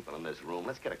of the people in this room,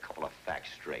 let's get a couple of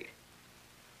facts straight.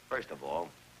 First of all,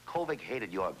 Kovic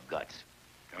hated your guts.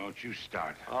 Don't you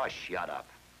start. Oh, shut up.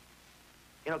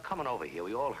 You know, coming over here,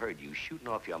 we all heard you shooting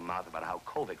off your mouth about how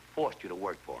Kovic forced you to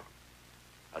work for him.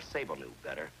 Now, Sable knew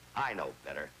better. I know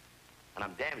better. And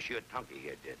I'm damn sure Tunky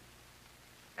here did.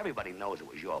 Everybody knows it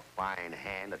was your fine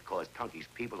hand that caused Tunky's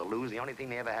people to lose the only thing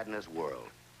they ever had in this world,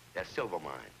 their silver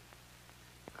mine.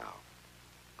 Now,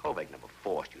 Kovic never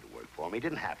forced you to work for him. He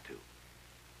didn't have to.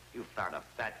 You found a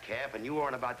fat calf, and you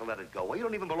weren't about to let it go. Well, you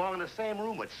don't even belong in the same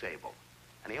room with Sable.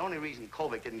 And the only reason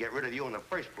Kovic didn't get rid of you in the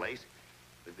first place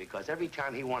was because every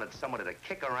time he wanted somebody to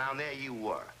kick around, there you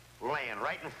were, laying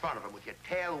right in front of him with your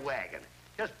tail wagging,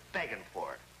 just begging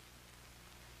for it.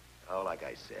 Oh, like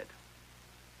I said,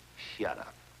 shut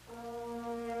up.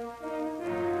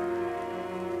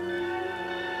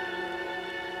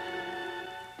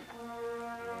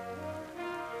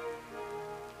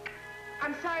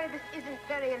 I'm sorry this isn't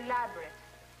very elaborate,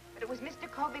 but it was Mr.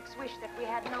 Kovic's wish that we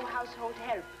had no household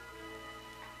help.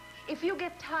 If you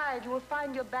get tired, you will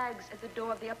find your bags at the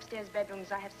door of the upstairs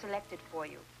bedrooms I have selected for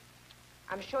you.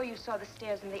 I'm sure you saw the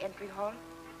stairs in the entry hall.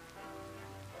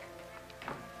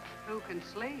 Who can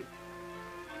sleep?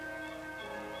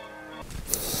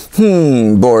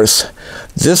 Boris,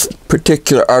 this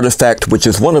particular artifact, which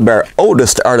is one of our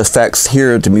oldest artifacts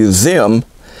here at the museum,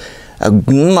 a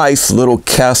nice little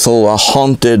castle, a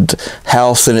haunted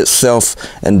house in itself,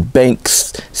 and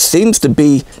banks, seems to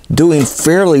be doing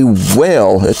fairly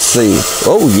well. Let's see.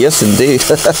 Oh, yes, indeed.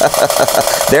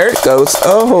 There it goes.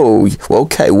 Oh,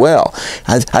 okay, well,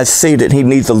 I see that he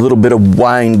needs a little bit of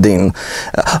winding.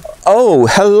 Oh,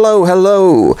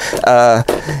 hello.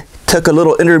 Took a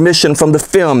little intermission from the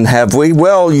film, have we?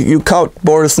 Well, you caught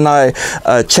Boris and I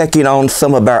checking on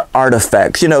some of our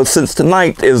artifacts. You know, since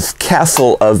tonight is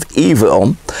Castle of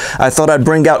Evil, I thought I'd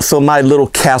bring out some of my little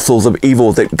castles of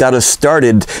evil that got us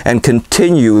started and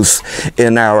continues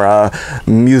in our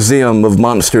Museum of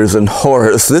Monsters and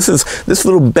Horrors. This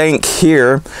little bank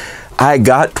here I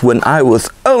got when I was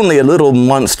only a little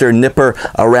monster nipper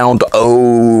around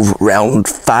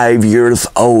 5 years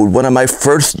old. One of my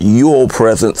first Yule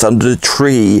presents under the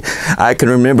tree. I can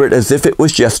remember it as if it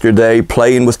was yesterday,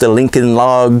 playing with the Lincoln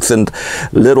logs and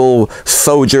little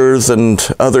soldiers and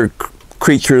other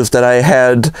creatures that I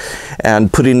had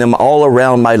and putting them all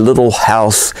around my little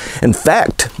house. In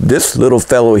fact, this little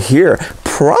fellow here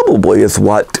probably is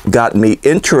what got me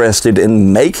interested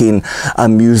in making a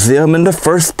museum in the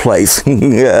first place.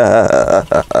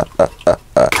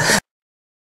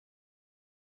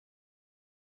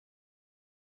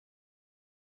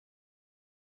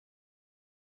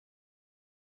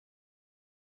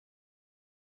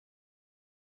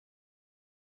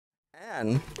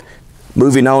 And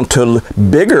moving on to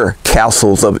bigger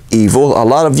castles of evil, a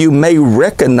lot of you may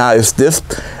recognize this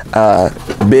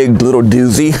big little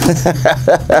doozy.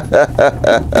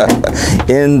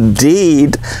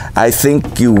 Indeed, I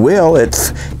think you will.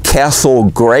 It's Castle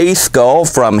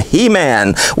Grayskull from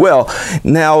He-Man. Well,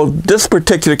 now, this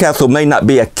particular castle may not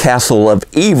be a castle of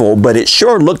evil, but it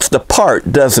sure looks the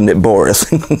part, doesn't it,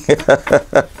 Boris?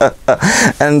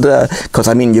 And, because,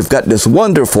 I mean, you've got this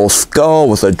wonderful skull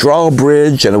with a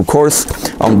drawbridge, and, of course,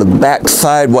 on the back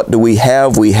side, what do we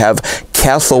have? We have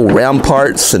castle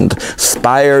ramparts and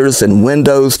spires and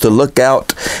windows to look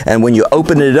out, and when you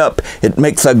open it up, it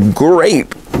makes a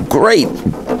great great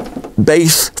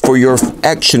base for your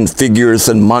action figures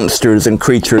and monsters and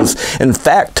creatures. In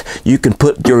fact, you can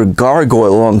put your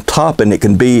gargoyle on top and it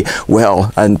can be,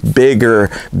 well, a bigger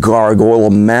gargoyle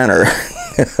manor.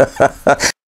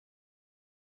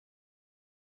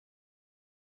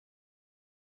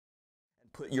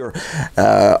 Put your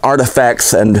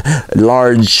artifacts and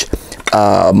large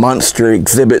monster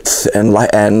exhibits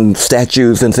and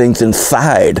statues and things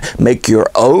inside. Make your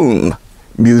own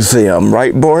museum,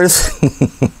 right, Boris?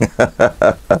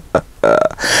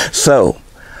 So,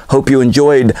 hope you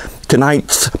enjoyed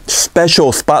tonight's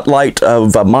special spotlight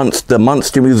of the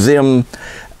Monster Museum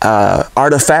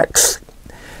artifacts.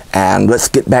 And let's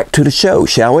get back to the show,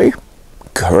 shall we?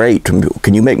 Great.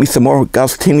 Can you make me some more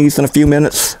Gostinis in a few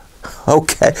minutes?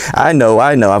 Okay, I know.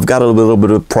 I've got a little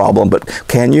bit of a problem, but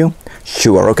can you?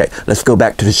 Sure, okay. Let's go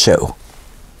back to the show.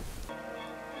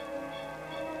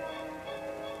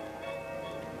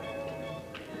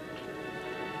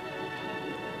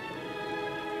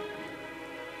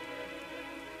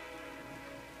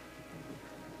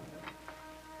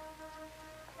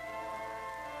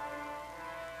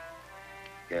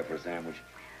 Care for a sandwich?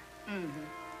 Mm-hmm.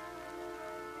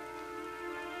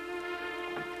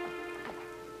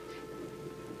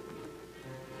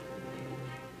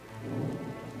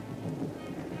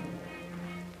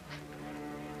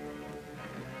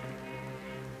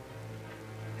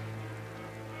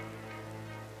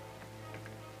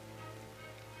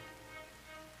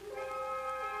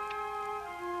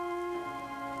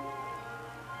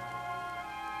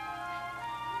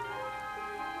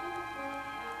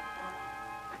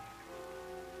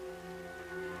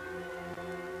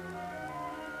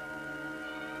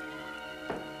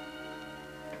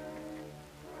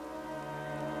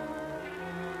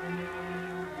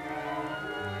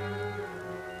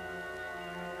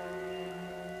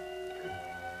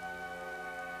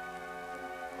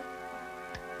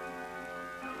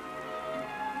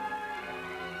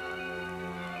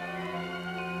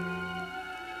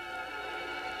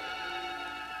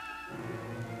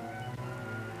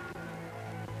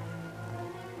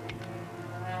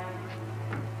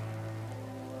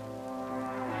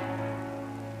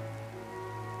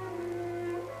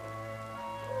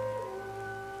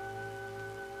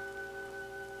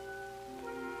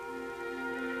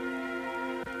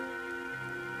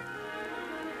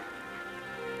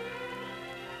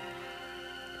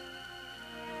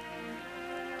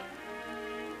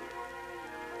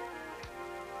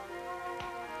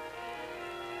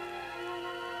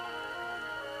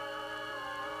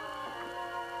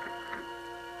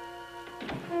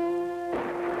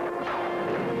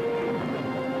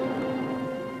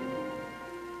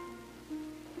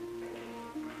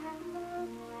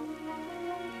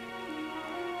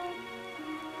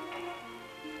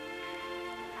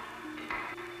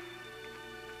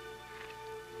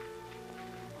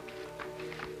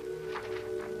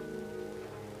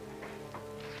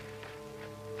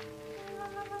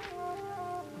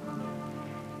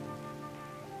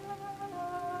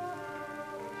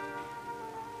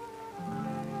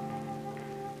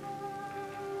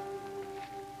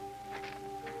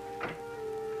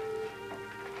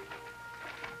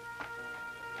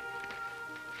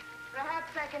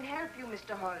 Perhaps I can help you,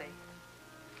 Mr. Hawley.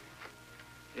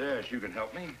 Yes, you can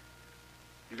help me.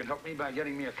 You can help me by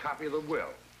getting me a copy of the will.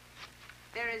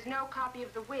 There is no copy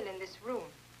of the will in this room.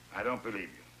 I don't believe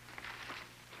you.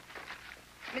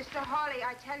 Mr. Hawley,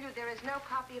 I tell you there is no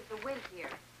copy of the will here.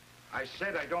 I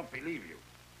said I don't believe you.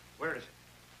 Where is it?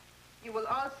 You will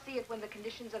all see it when the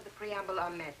conditions of the preamble are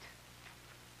met.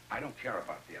 I don't care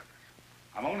about the others.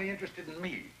 I'm only interested in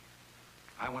me.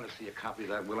 I want to see a copy of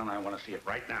that will, and I want to see it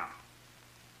right now.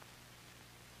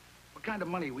 What kind of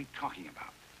money are we talking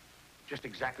about? Just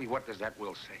exactly what does that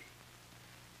will say?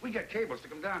 We get cables to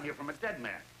come down here from a dead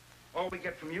man. All we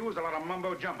get from you is a lot of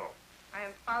mumbo-jumbo. I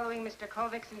am following Mr.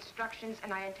 Kovic's instructions,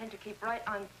 and I intend to keep right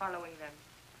on following them.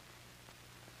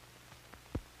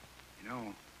 You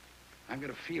know, I've got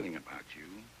a feeling about you.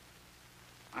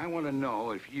 I want to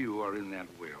know if you are in that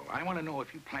will. I want to know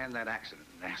if you planned that accident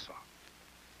in Nassau.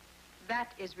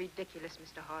 That is ridiculous,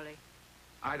 Mr. Hawley.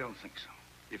 I don't think so.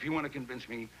 If you want to convince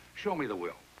me, show me the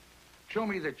will. Show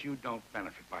me that you don't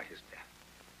benefit by his death.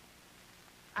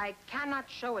 I cannot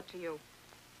show it to you.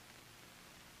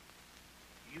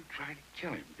 You tried to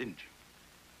kill him, didn't you?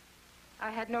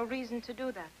 I had no reason to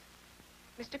do that.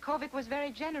 Mr. Kovic was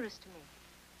very generous to me.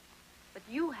 But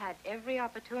you had every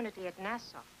opportunity at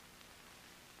Nassau.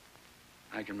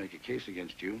 I can make a case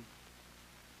against you,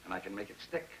 and I can make it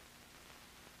stick.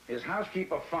 His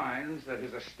housekeeper finds that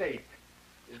his estate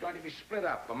is going to be split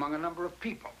up among a number of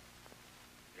people.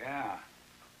 Yeah,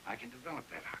 I can develop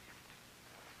that argument.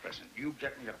 Listen, you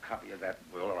get me a copy of that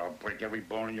will or I'll break every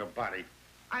bone in your body.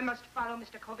 I must follow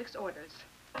Mr. Kovic's orders.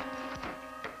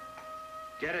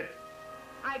 Get it?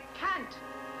 I can't.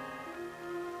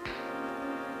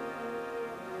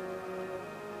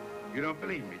 You don't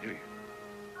believe me, do you?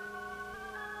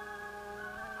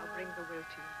 I'll bring the will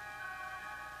to you.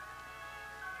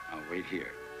 I'll wait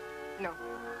here. No,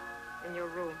 in your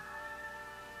room.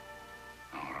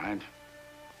 All right.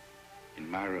 In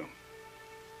my room.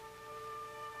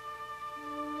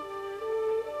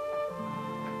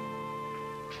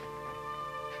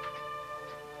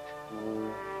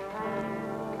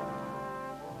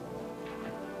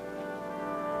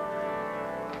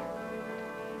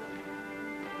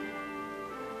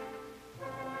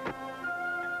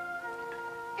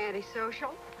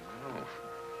 Antisocial? Oh,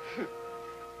 Yeah,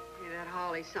 that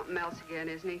Holly's something else again,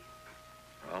 isn't he?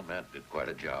 well, Matt did quite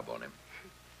a job on him.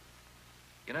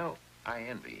 You know, I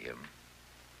envy him.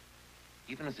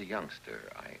 Even as a youngster,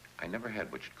 I never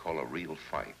had what you'd call a real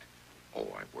fight. Oh,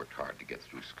 I worked hard to get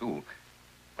through school,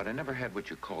 but I never had what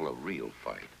you call a real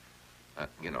fight.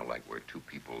 You know, like where two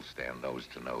people stand nose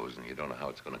to nose and you don't know how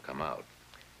it's going to come out.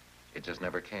 It just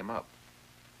never came up.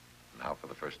 Now, for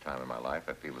the first time in my life,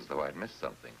 I feel as though I'd missed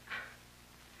something.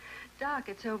 Doc,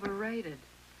 it's overrated.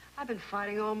 I've been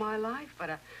fighting all my life, but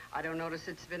I don't notice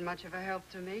it's been much of a help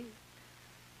to me.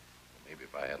 Maybe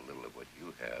if I had a little of what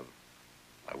you have,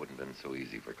 I wouldn't have been so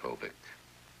easy for Kovic.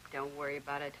 Don't worry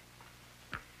about it.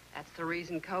 That's the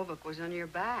reason Kovic was on your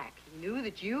back. He knew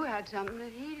that you had something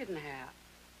that he didn't have.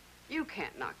 You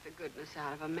can't knock the goodness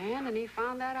out of a man, and he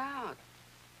found that out.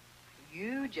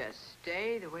 You just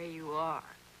stay the way you are.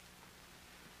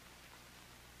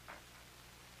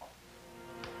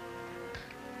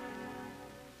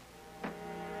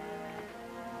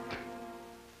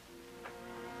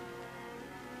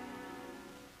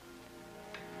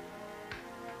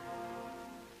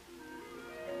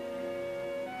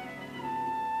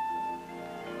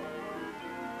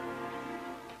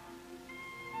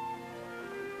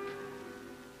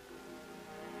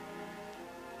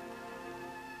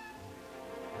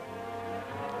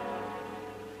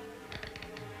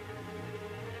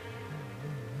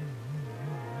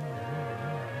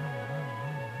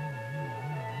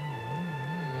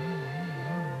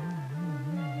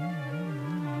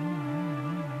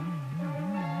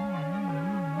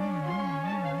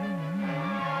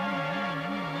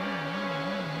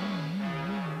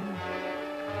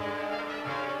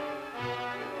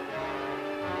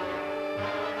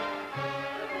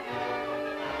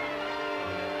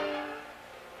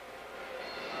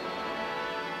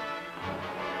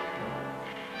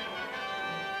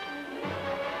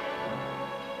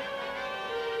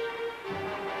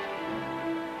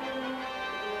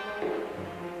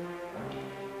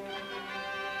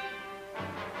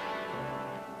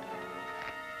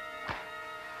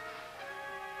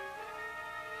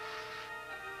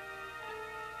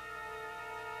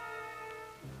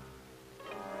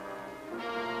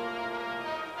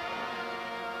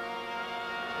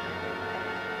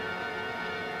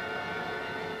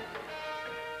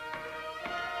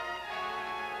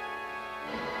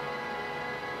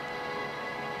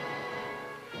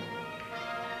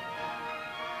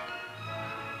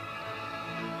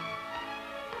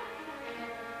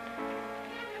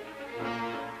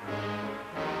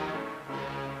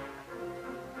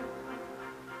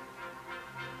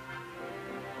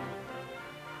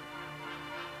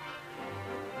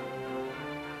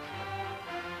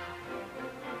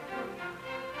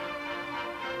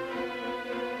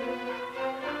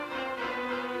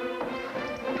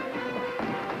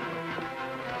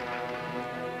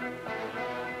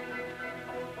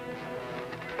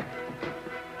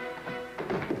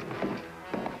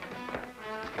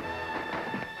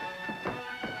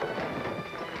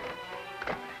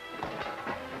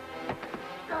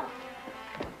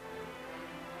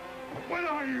 What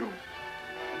are you?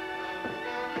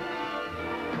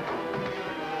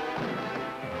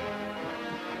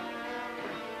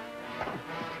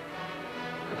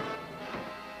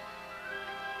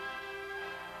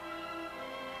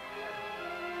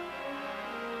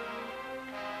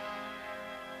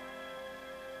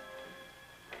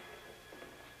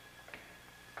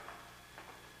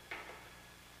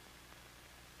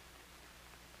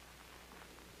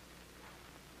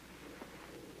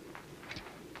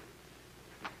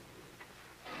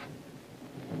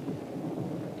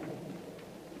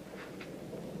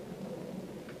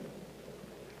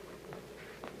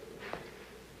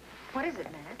 What is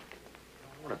it, Matt?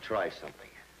 I want to try something.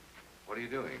 What are you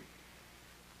doing?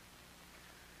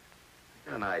 I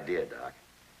got an idea, Doc.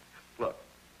 Look,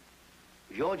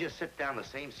 would you all just sit down in the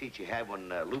same seat you had when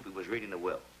Loopy was reading the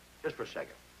will? Just for a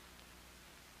second.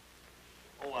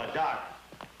 Oh, Doc,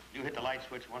 you hit the light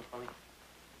switch once for me?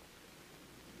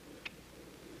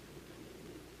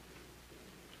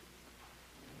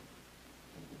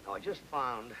 Now, I just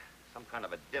found some kind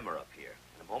of a dimmer up here.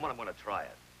 In a moment, I'm going to try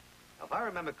it. Now, if I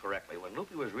remember correctly, when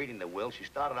Lupe was reading the will, she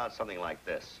started out something like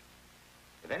this.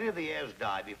 If any of the heirs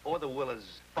die before the will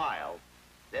is filed,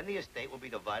 then the estate will be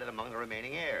divided among the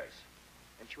remaining heirs.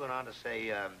 And she went on to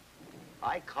say,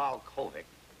 I, Carl Kovic,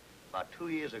 about 2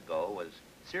 years ago, was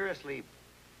seriously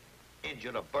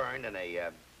injured or burned in a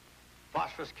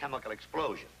phosphorus chemical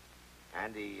explosion.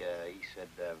 And he said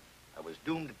I was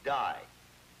doomed to die.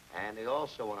 And he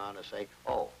also went on to say,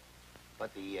 oh,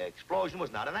 but the explosion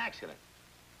was not an accident.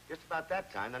 Just about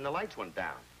that time, then the lights went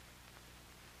down.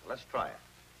 Let's try it.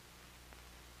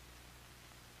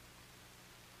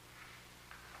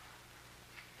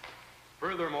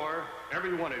 Furthermore,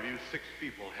 every one of you 6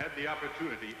 people had the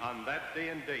opportunity on that day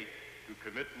and date to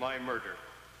commit my murder,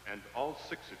 and all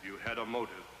 6 of you had a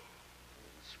motive.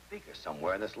 Speaker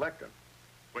somewhere in this lectern.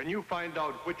 When you find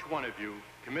out which one of you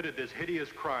committed this hideous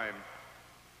crime,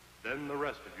 then the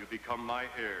rest of you become my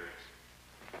heirs.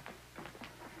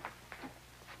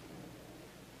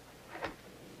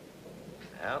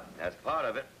 Well, that's part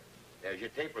of it. There's your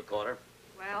tape recorder.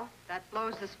 Well, that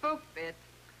blows the spook bit.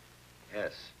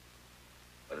 Yes.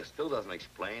 But it still doesn't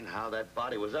explain how that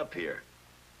body was up here.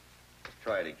 Let's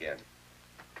try it again.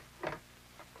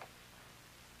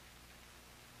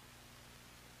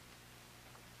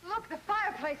 Look, the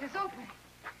fireplace is open.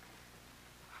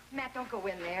 Matt, don't go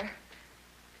in there.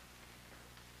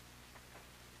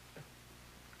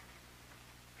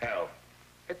 Hal,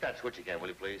 hit that switch again, will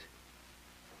you please?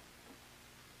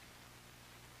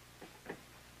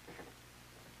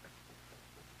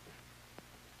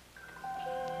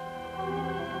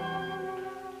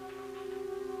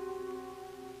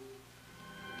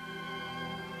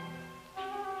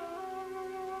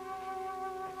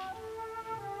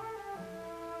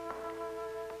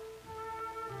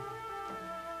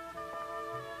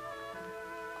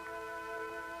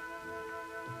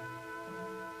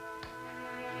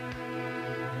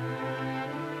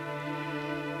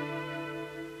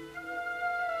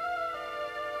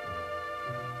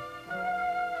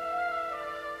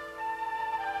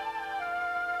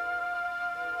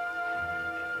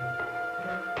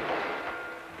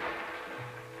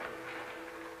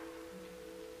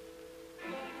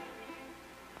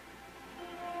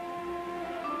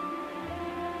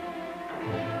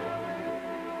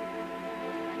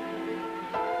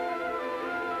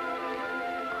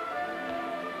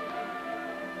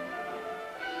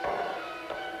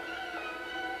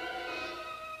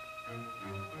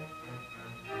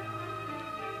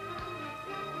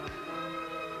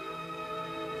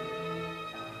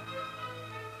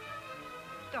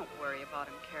 Don't worry about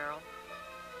him, Carol.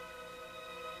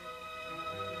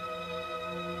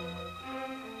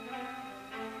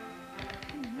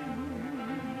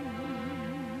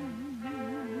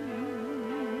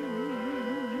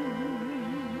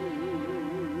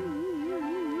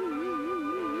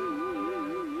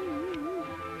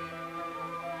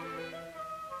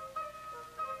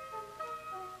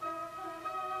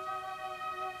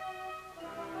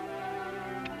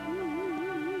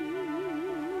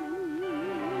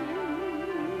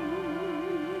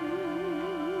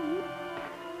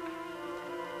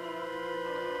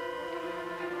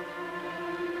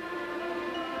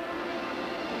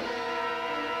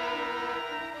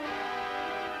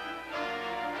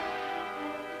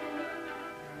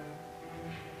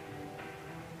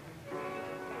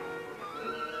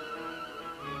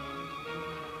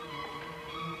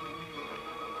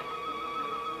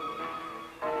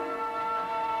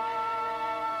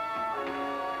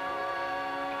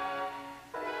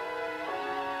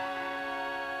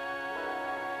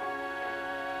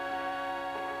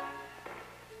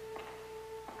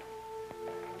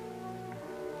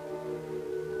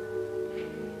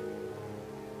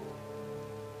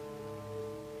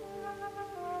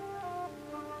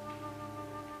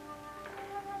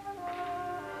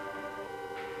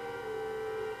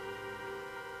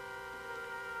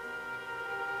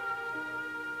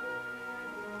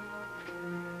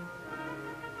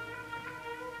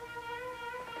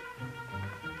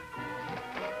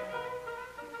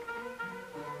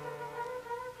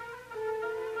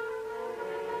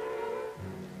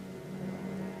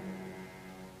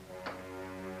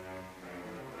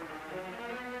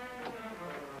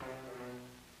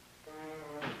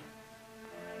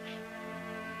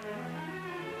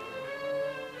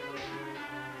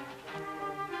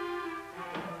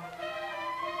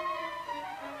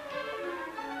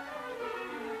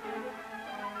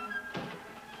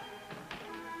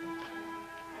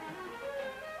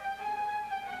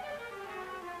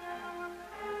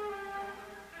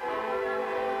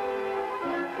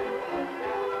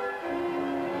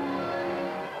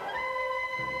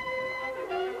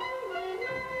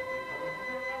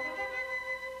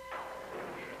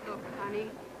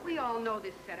 all know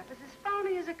this setup is as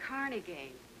phony as a carny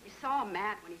game. You saw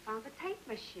Matt when he found the tape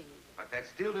machine. But that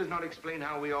still does not explain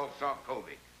how we all saw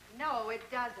Kovic. No, it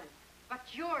doesn't. But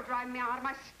you're driving me out of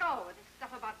my skull with this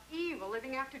stuff about evil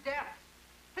living after death.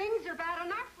 Things are bad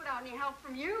enough without any help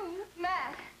from you.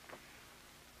 Matt.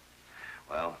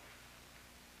 Well,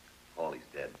 Hawley's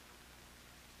dead.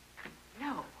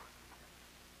 No.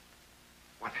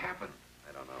 What happened?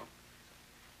 I don't know.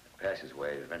 The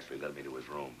passageway eventually led me to his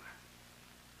room.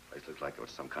 The place looked like there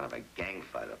was some kind of a gang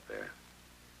fight up there.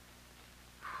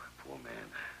 Poor man.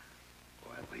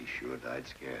 Boy, he sure died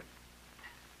scared.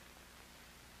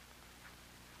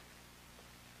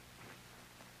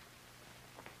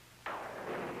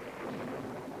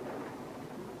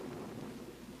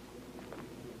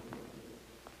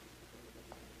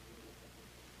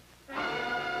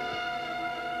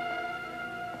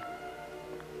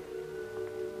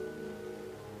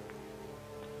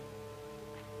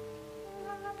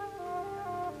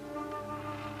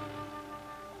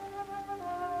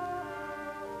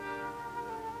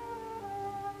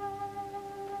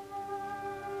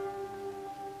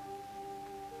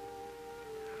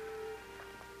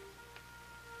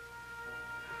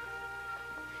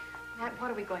 Matt,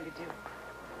 what are we going to do?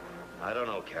 I don't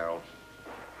know, Carol.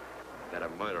 Got a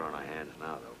murder on our hands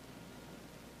now,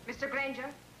 though. Mr. Granger,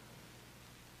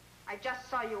 I just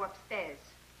saw you upstairs.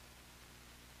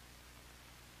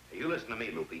 Hey, you listen to me,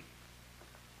 Loopy. You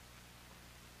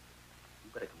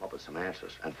better come up with some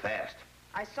answers, and fast.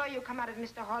 I saw you come out of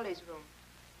Mr. Hawley's room.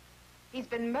 He's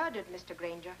been murdered, Mr.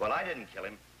 Granger. Well, I didn't kill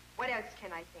him. What else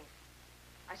can I think?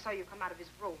 I saw you come out of his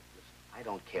room. Listen, I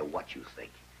don't care what you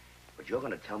think, but you're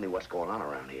going to tell me what's going on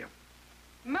around here.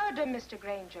 Murder, Mr.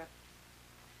 Granger.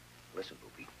 Listen,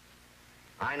 Loopy.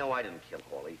 I know I didn't kill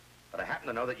Hawley, but I happen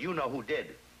to know that you know who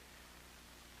did.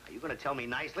 Are you going to tell me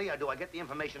nicely, or do I get the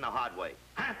information the hard way?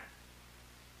 Huh?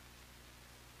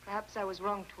 Perhaps I was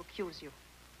wrong to accuse you.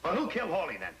 Well, who killed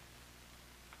Hawley, then?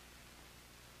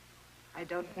 I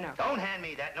don't know. Don't hand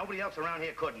me that. Nobody else around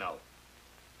here could know.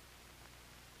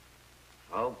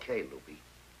 Okay, Loopy.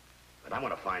 But I'm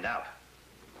going to find out.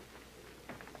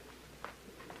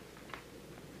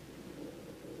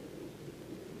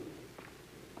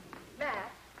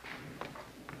 Matt.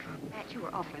 Matt, you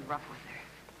were awfully rough with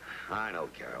her. I know,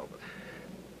 Carol, but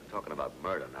we're talking about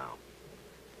murder now.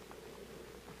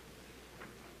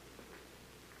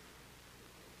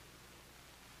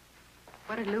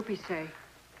 What did Loopy say?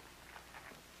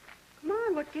 Come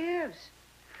on, what gives?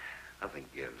 Nothing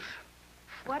gives.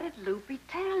 What did Loopy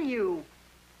tell you?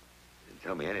 Didn't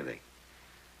tell me anything.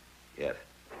 Yet.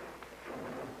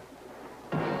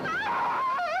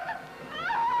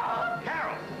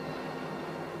 Carol!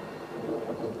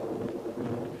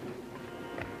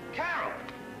 Carol!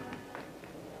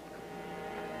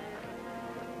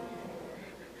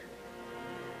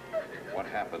 What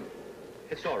happened?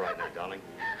 It's all right now, darling.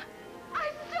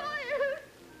 I saw you.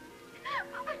 I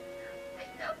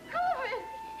saw Corbin.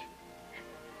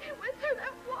 He went through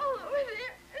that wall over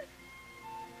there.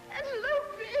 And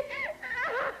Loopy.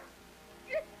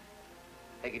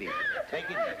 Take it easy. Take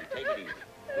it easy. Take it easy.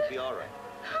 You'll be all right.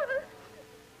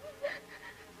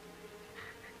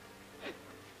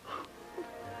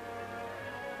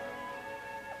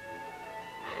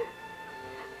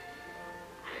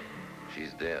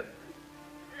 She's dead.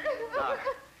 Doc,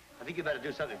 I think you better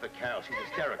do something for Carol. She's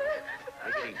hysterical.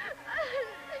 Take it easy.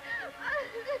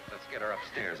 Let's get her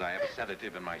upstairs. I have a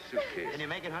sedative in my suitcase. Can you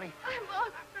make it, honey? I'm all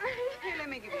right. Here, let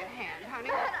me give you a hand, honey.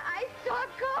 Matt, I saw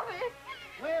Corbin.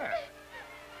 Where?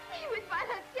 He was by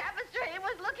that tapestry and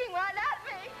was looking right at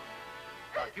me.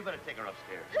 Doc, you better take her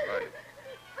upstairs. Right.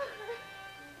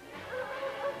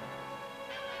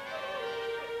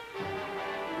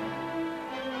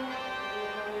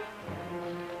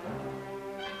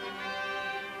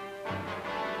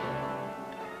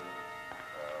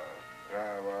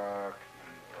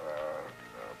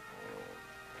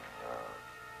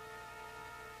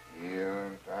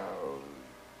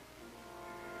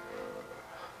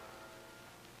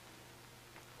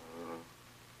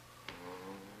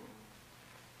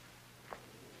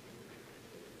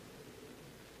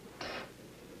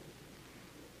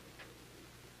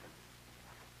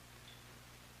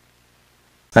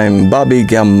 I'm Bobby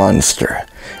Gammonster,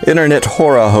 internet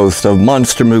horror host of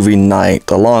Monster Movie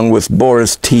Night, along with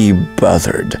Boris T.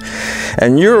 Buzzard.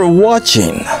 And you're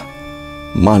watching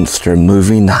Monster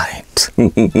Movie Night.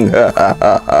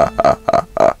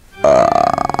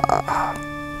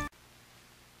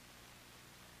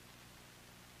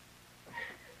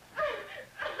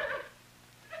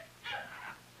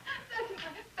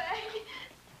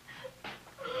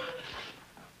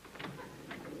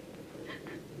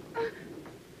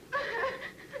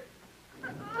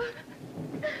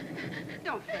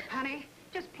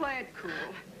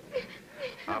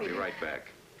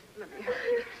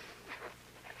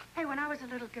 when I was a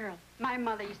little girl, my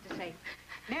mother used to say,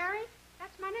 Mary,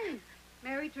 that's my name,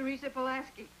 Mary Teresa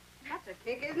Pulaski. That's a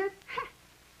kick, isn't it?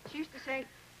 She used to say,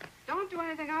 don't do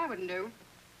anything I wouldn't do.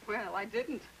 Well, I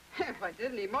didn't. If I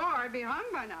did any more, I'd be hung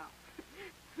by now.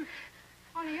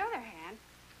 On the other hand,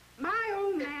 my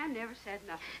old man never said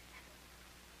nothing.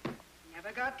 He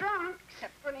never got drunk,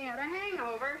 except when he had a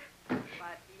hangover.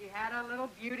 But he had a little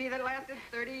beauty that lasted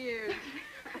 30 years.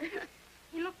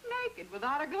 He looked naked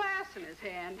without a glass in his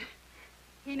hand.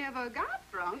 He never got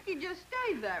drunk, he just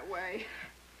stayed that way.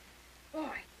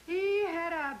 Boy, he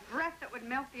had a breath that would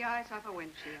melt the ice off a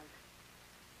windshield.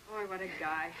 Boy, what a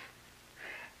guy.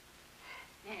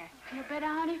 There, feel better,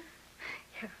 honey?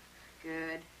 Yeah.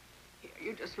 Good. Here,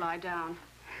 you just lie down.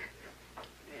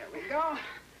 There we go.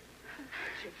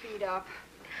 Put your feet up.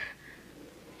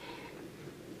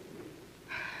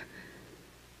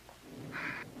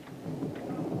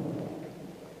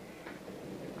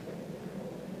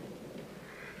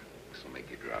 This will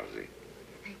make you drowsy.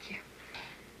 Thank you.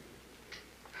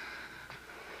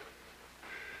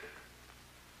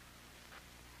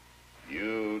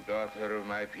 You, daughter of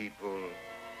my people,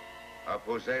 are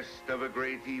possessed of a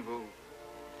great evil.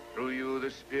 Through you,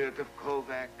 the spirit of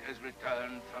Kovac has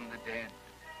returned from the dead.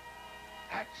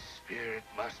 That spirit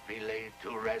must be laid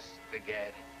to rest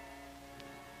again.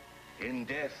 In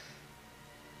death,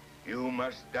 you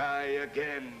must die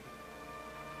again.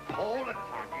 Hold it,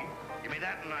 Porky. Give me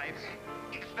that knife.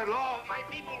 It's the law of my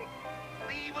people.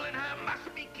 The evil in her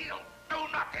must be killed. Do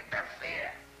not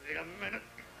interfere. Wait a minute.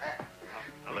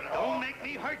 Now, look, don't make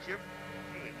me hurt you.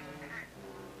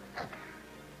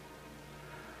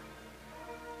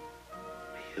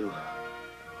 You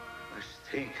must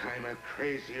think I'm a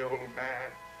crazy old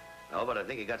man. No, but I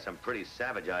think you got some pretty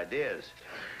savage ideas.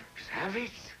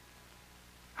 Savage?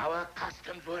 Our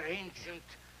customs were ancient.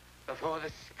 Before the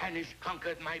Spanish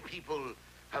conquered my people,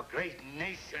 a great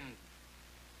nation.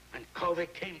 When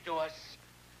Kovac came to us,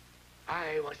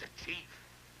 I was a chief.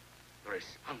 The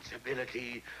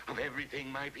responsibility of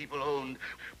everything my people owned.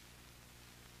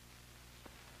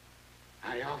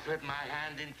 I offered my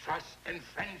hand in trust and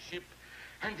friendship,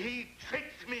 and he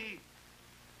tricked me.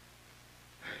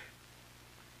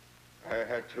 I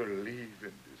had to leave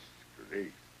in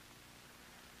disgrace.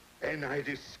 Then I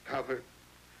discovered,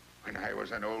 when I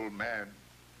was an old man,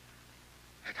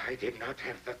 that I did not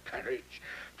have the courage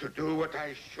to do what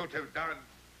I should have done.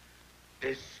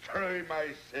 Destroy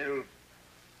myself.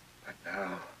 But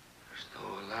now, as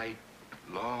though a light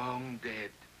long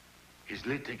dead is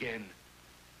lit again,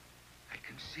 I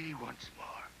can see once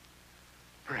more.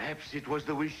 Perhaps it was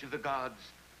the wish of the gods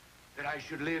that I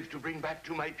should live to bring back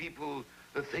to my people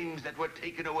the things that were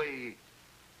taken away.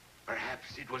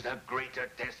 Perhaps it was a greater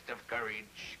test of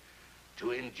courage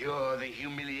to endure the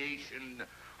humiliation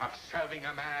of serving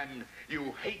a man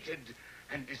you hated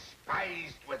and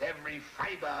despised with every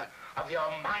fiber of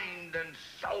your mind and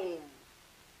soul.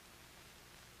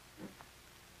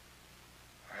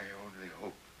 I only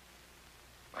hope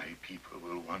my people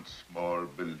will once more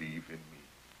believe in me.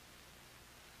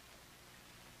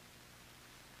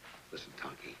 Listen,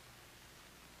 Tonky.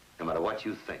 No matter what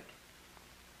you think,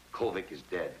 Kovac is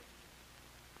dead.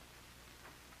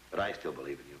 But I still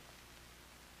believe in you.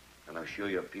 And I'm sure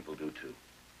your people do, too.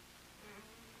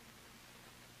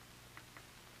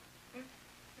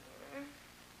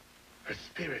 Her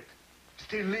spirit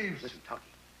still lives. Listen, Tonky.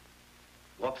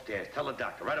 Go upstairs. Tell the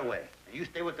doctor right away. And you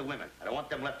stay with the women. I don't want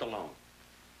them left alone.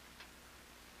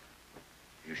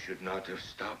 You should not have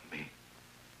stopped me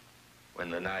when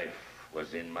the knife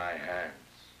was in my hands.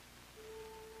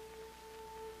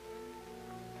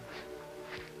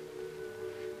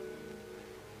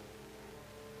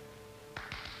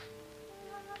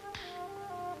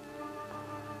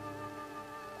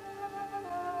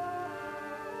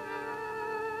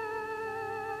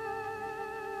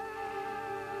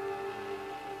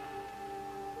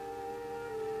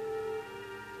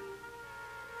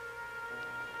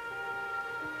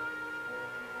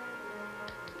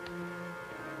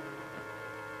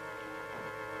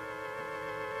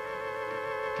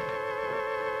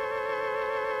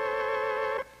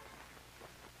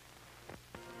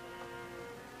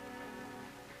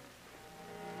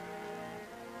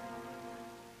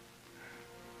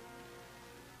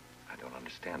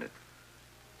 Understand it.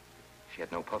 She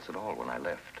had no pulse at all when I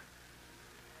left.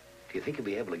 Do you think you'll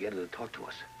be able to get her to talk to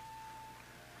us?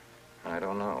 I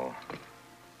don't know.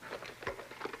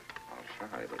 I'll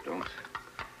try, but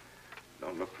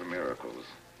don't look for miracles.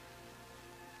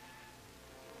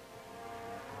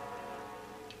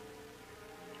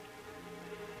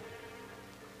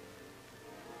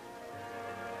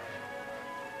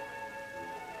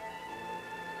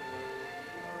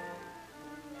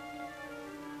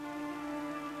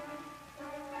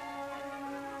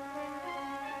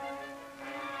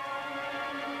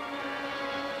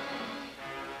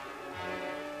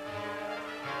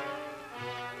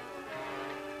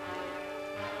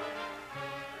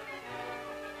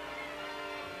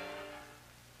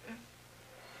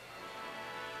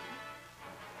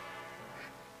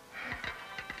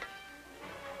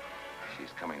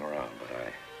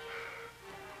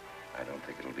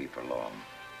 it'll be for long.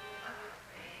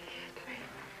 He hit me.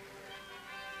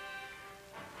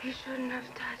 He shouldn't have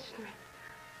touched me.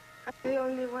 I'm the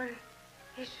only one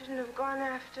he shouldn't have gone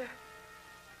after.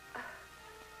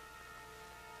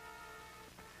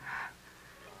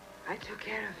 I took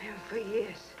care of him for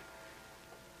years.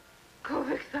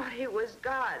 Kovic thought he was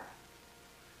God.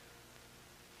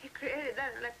 He created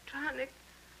that electronic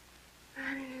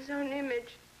man in his own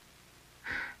image.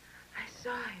 I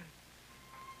saw him.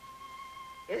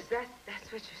 Yes,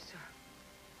 that's what you saw.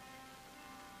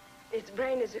 Its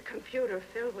brain is a computer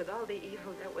filled with all the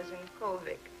evil that was in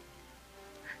Kovic.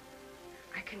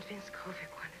 I convinced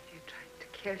Kovic one of you tried to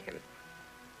kill him.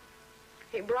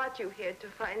 He brought you here to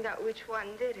find out which one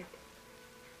did it.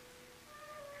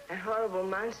 That horrible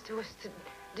monster was to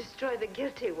destroy the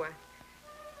guilty one.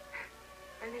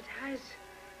 And it has.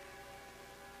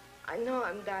 I know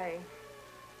I'm dying.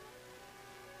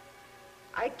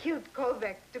 I killed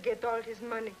Kovac to get all his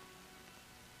money.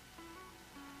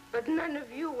 But none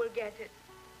of you will get it.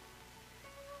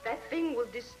 That thing will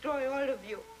destroy all of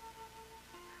you.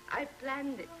 I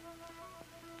planned it.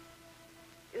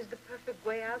 It was the perfect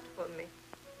way out for me.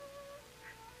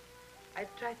 I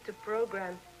tried to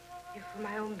program you for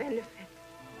my own benefit.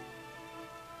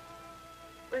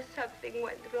 But something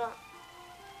went wrong.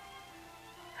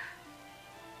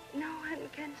 No one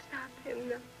can stop him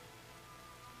now.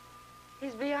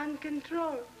 He's beyond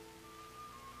control.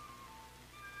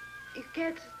 You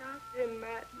can't stop him,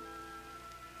 Matt.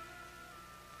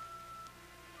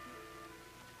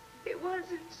 He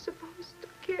wasn't supposed to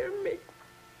kill me.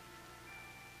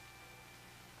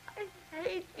 I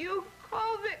hate you,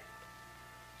 Kovic.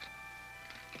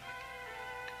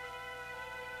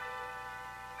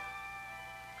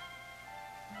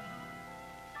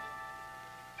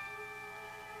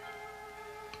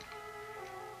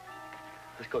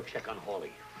 Let's go check on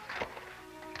Hawley.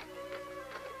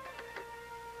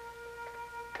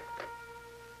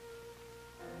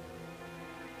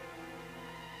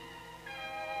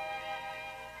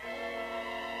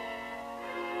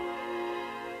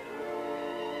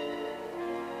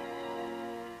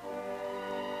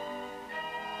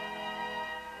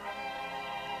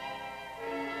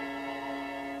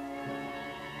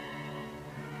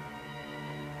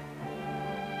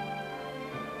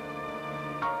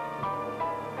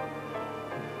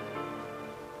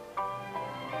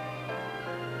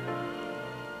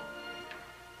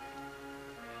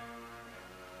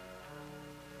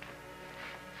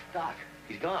 Doc,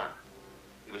 he's gone.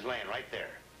 He was laying right there.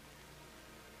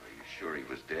 Are you sure he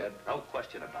was dead? No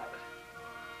question about it.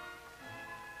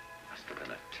 Must have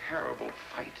been a terrible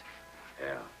fight.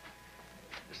 Yeah.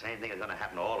 The same thing is going to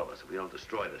happen to all of us if we don't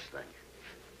destroy this thing.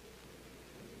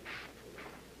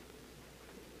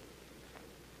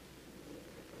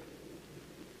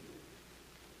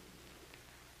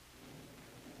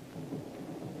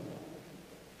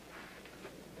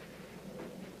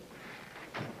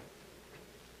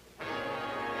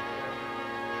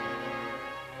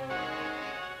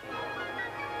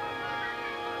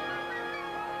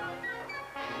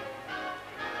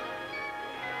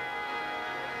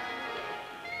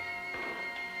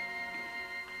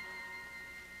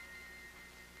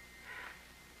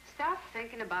 Stop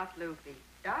thinking about Loopy.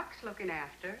 Doc's looking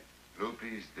after.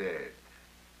 Loopy's dead.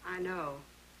 I know.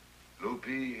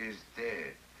 Loopy is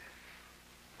dead.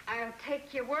 I'll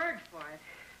take your word for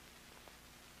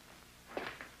it.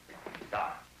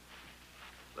 Doc,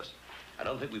 listen, I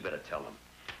don't think we better tell them.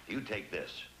 You take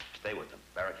this. Stay with them.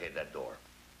 Barricade that door.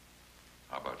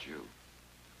 How about you?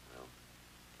 Well,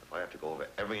 if I have to go over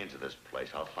every inch of this place,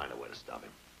 I'll find a way to stop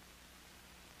him.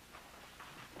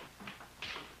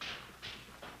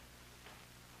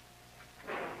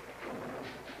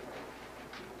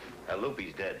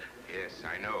 Loopy's dead. Yes,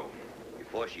 I know.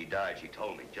 Before she died, she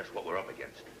told me just what we're up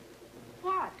against.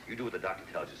 What? You do what the doctor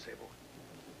tells you, Sable.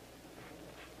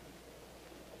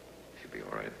 She'll be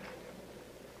all right.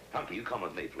 Punky, you come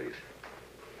with me, please.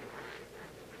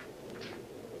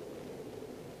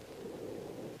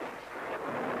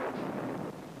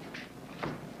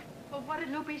 Well, what did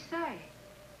Loopy say?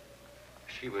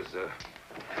 She was,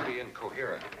 pretty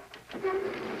incoherent.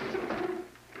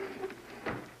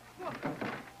 Well,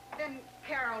 then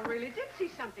Carol really did see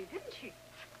something, didn't she?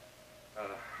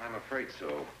 I'm afraid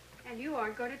so. And you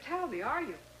aren't going to tell me, are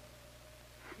you?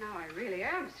 Now I really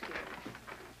am scared.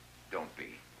 Don't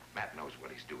be. Matt knows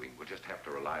what he's doing. We'll just have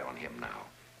to rely on him now.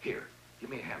 Here, give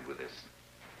me a hand with this.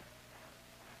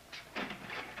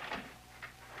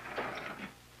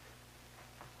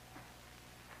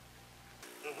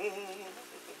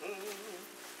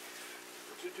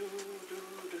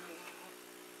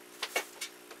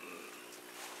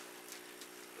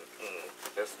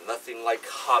 There's nothing like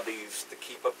hobbies to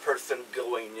keep a person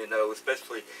going, you know,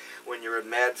 especially when you're a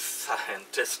mad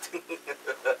scientist.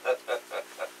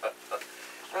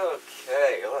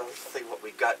 Okay, well, let's see what we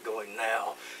got going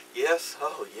now. Yes,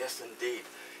 oh yes indeed.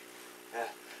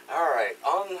 Alright,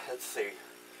 let's see.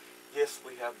 Yes,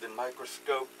 we have the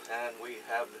microscope and we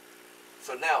have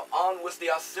so now on with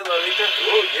the oscillator.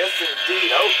 Oh yes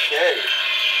indeed, okay.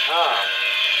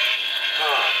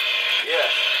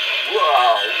 Yes.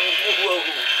 Wow, whoa,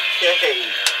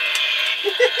 okay.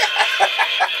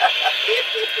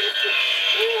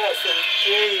 Yes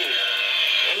indeed.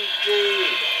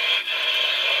 Indeed.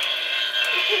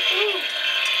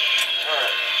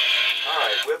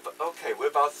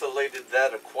 We've oscillated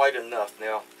that quite enough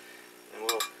now. And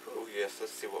we'll, oh yes,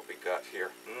 let's see what we got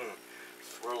here.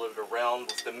 Swirl it around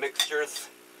with the mixtures.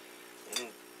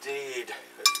 Indeed.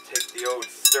 Let's take the old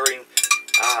stirring.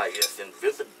 Ah yes,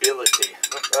 invisibility.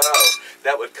 Oh,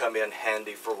 that would come in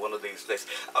handy for one of these days.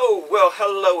 Oh, well,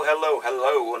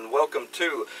 hello, and welcome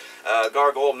to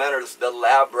Gargoyle Manor's The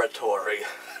Laboratory.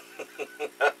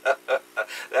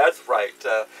 That's right.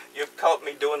 You've caught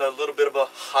me doing a little bit of a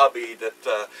hobby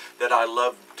that I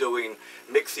love doing,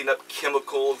 mixing up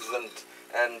chemicals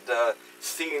and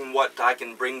seeing what I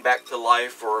can bring back to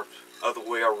life or other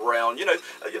way around. You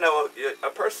know, a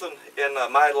person in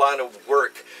my line of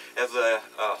work as a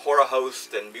horror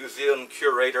host and museum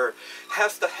curator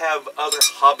has to have other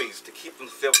hobbies to keep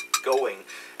themselves going.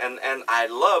 And I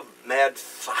love mad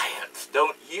science,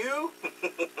 don't you?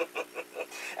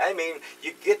 I mean,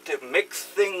 you get to mix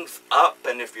things up,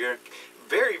 and if you're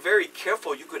very, very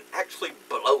careful, you can actually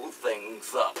blow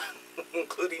things up,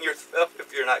 including yourself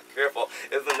if you're not careful.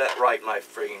 Isn't that right, my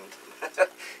friend?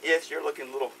 Yes, you're looking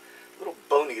a little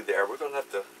bony there. We're going to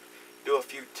have to do a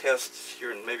few tests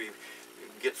here and maybe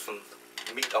get some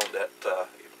meat on that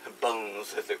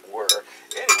bones, as it were.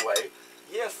 Anyway,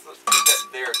 yes, let's put that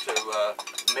there to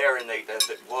marinate as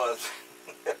it was.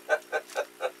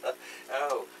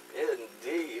 Oh,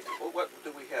 indeed. Well, what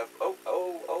do we have? Oh,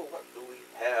 what do we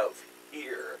have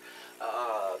here?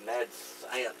 Mad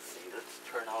Sciencey. Let's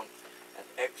turn on an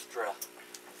extra.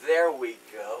 There we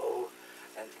go.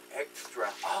 An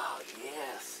extra. Ah,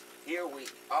 yes. Here we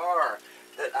are.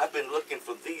 That I've been looking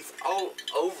for these all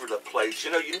over the place.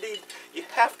 You know, you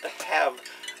have to have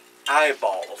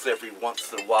eyeballs every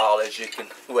once in a while, as you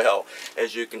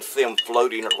can see them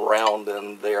floating around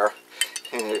in there.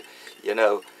 You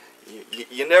know,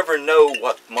 you never know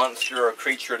what monster or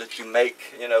creature that you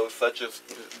make, you know, such as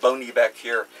Boney back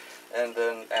here, and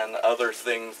other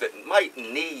things that might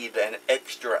need an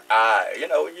extra eye. You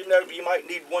know, you might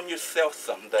need one yourself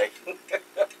someday.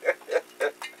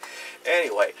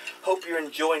 Anyway, hope you're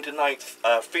enjoying tonight's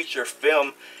feature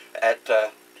film at,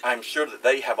 I'm sure that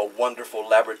they have a wonderful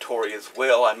laboratory as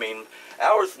well. I mean,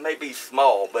 ours may be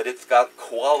small, but it's got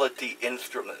quality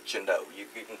instruments, you know.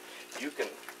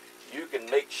 You can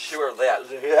make sure of that.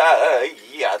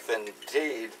 Yes,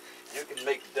 indeed. You can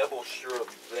make double sure of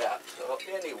that. So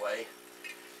anyway,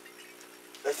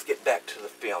 let's get back to the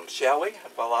film, shall we?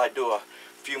 While I do a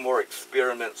few more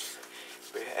experiments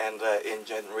and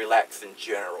relax in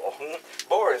general.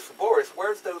 Boris,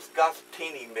 where's those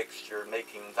Gostini mixture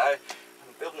makings? I'm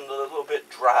feeling a little bit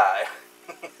dry.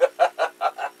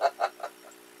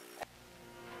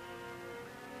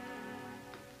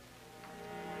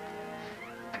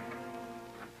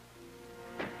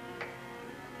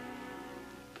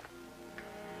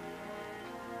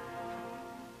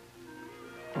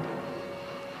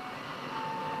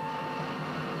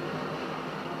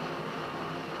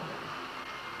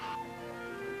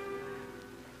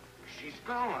 She's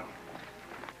gone.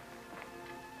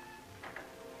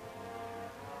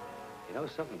 You know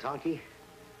something, Tonky? It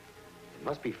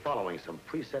must be following some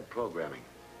preset programming.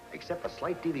 Except for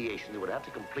slight deviations, it would have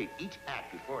to complete each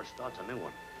act before it starts a new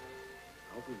one.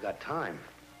 I hope we've got time.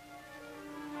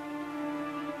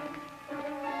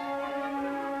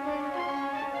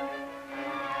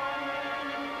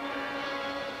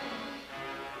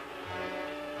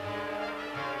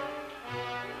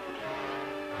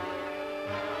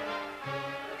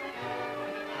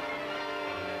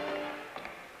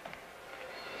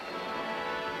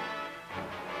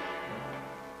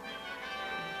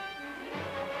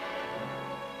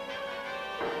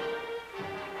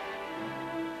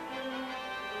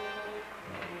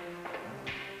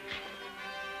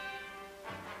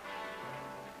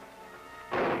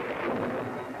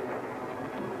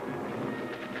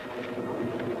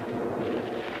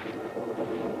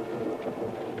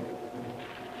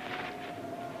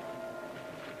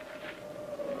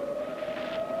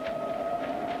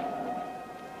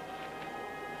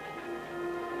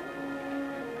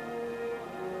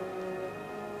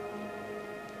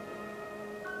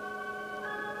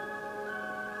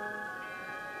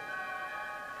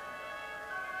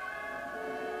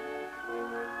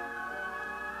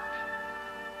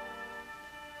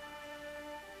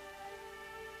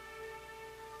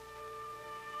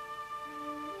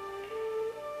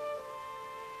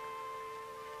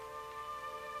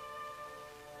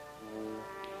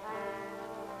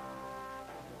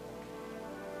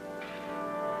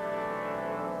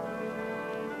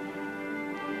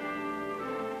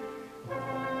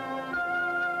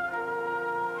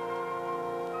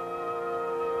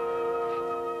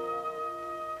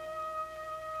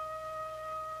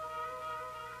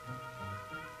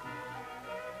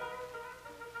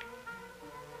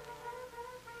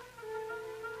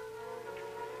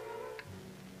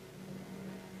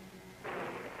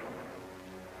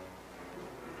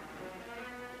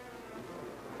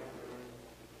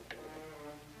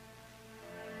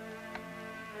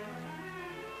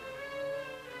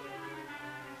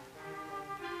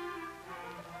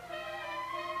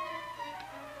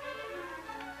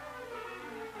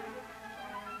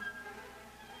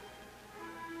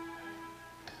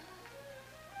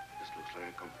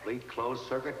 a complete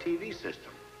closed-circuit TV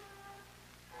system.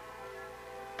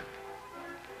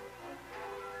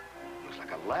 Looks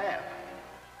like a lab.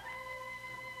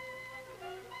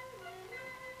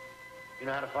 You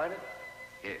know how to find it?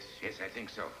 Yes, I think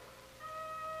so.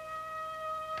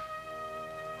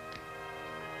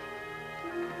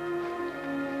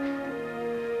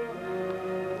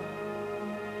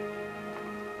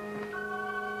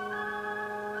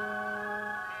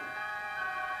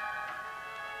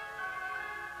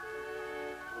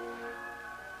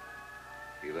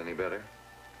 Feel any better?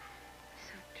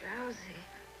 So drowsy.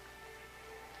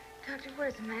 Doctor,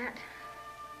 where's Matt?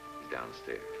 He's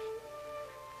downstairs.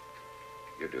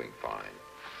 You're doing fine.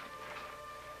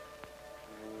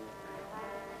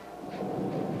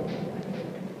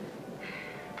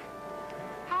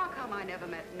 How come I never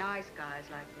met nice guys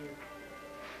like you?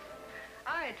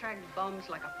 I attract bums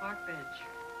like a park bench.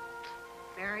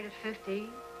 Married at 15,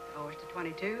 divorced at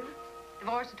 22,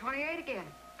 divorced at 28 again.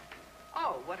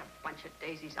 Oh, what a bunch of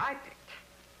daisies I picked.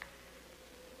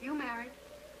 You married?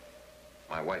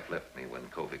 My wife left me when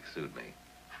Kovic sued me.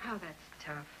 Oh, that's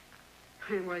tough.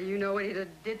 Well, you know what he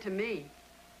did to me.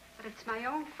 But it's my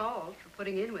own fault for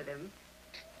putting in with him.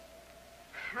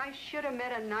 I should have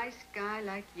met a nice guy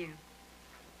like you.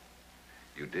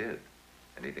 You did.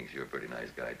 And he thinks you're a pretty nice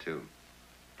guy, too.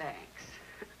 Thanks.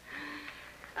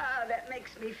 Oh, that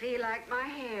makes me feel like my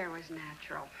hair was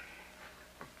natural.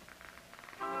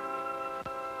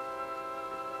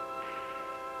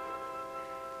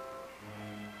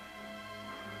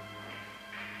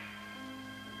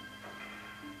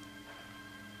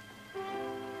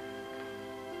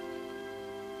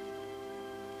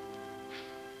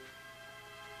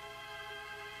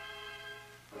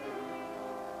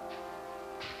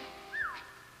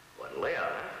 What,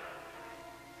 Leah?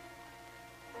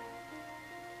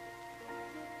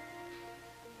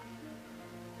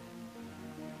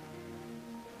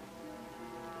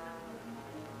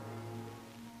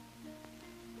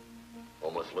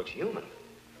 Almost looks human.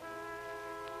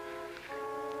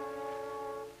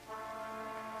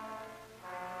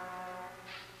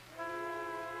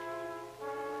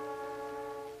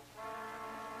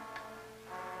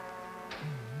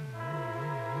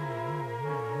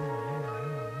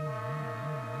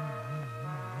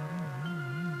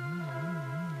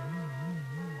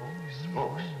 Holy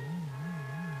smokes.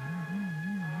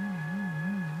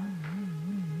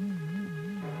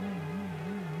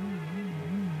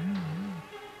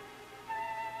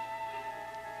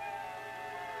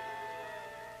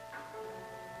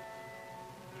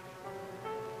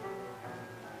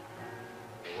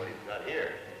 What he's got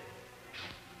here?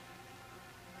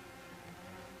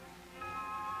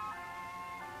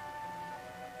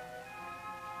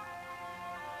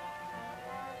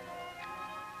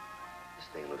 This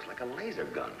thing looks like a laser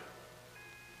gun.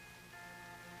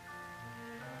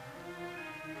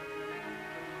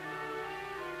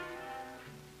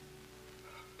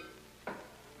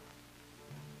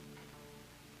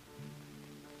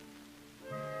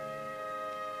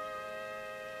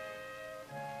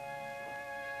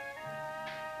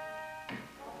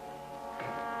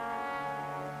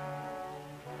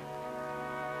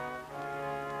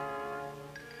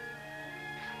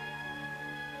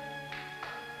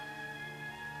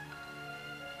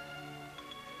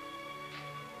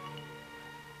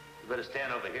 You better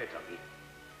stand over here, Tucky.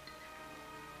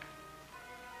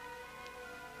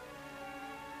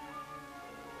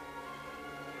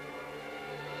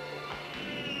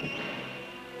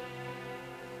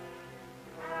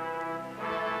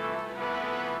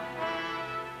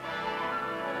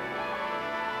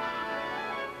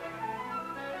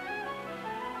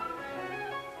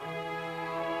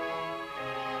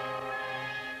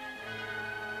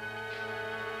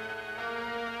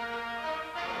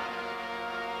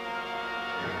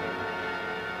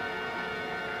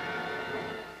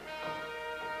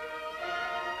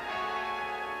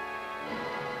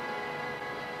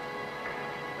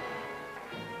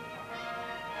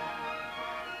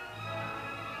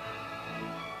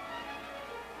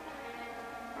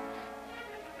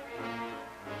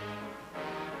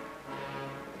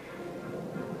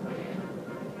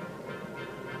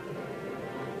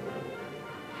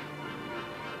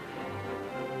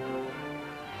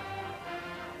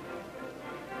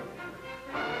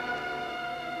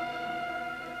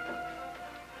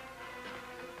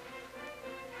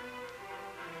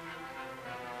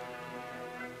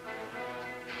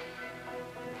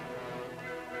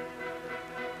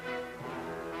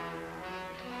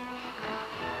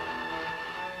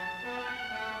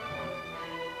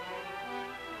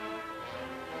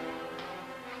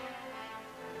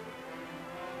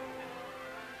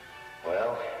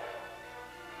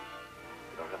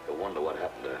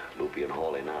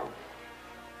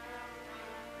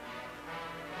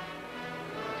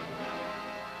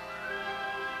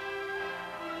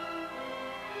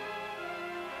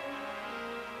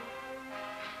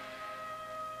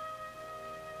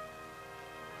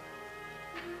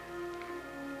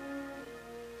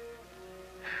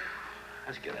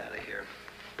 Let's get out of here.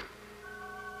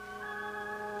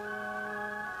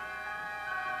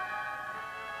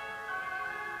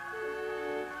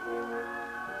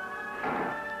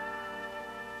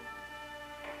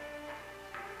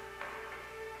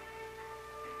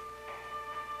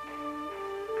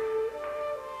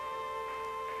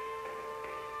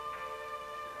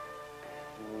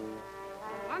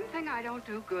 One thing I don't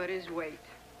do good is wait.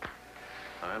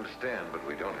 I understand, but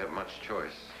we don't have much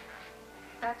choice.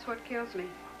 That's what kills me.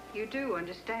 You do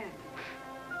understand.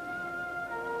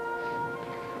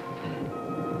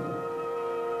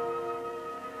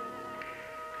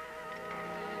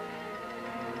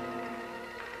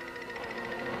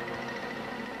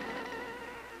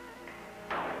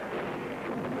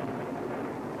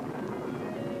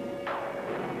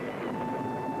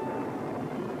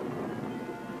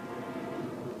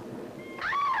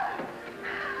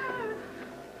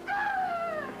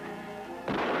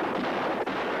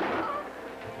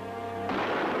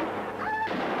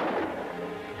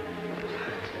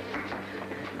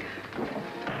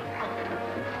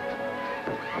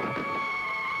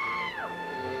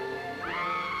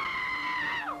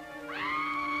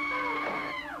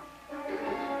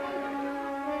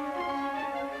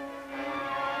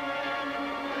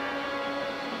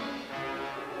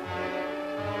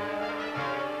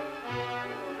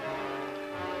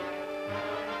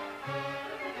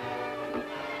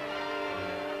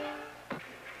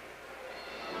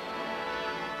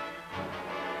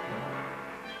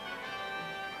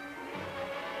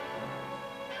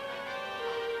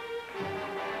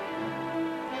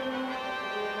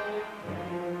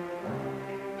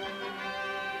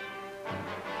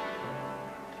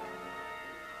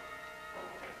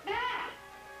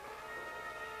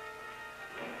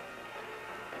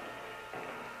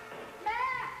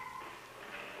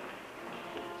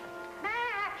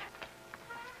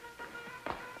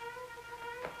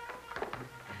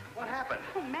 What happened?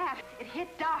 Oh, Matt, it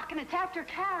hit Doc, and it's after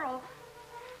Carol.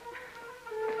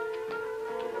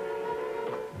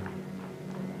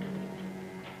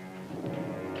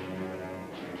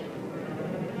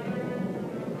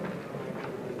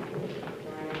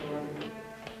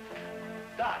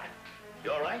 Doc,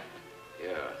 you all right?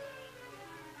 Yeah.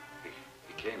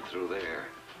 He came through there.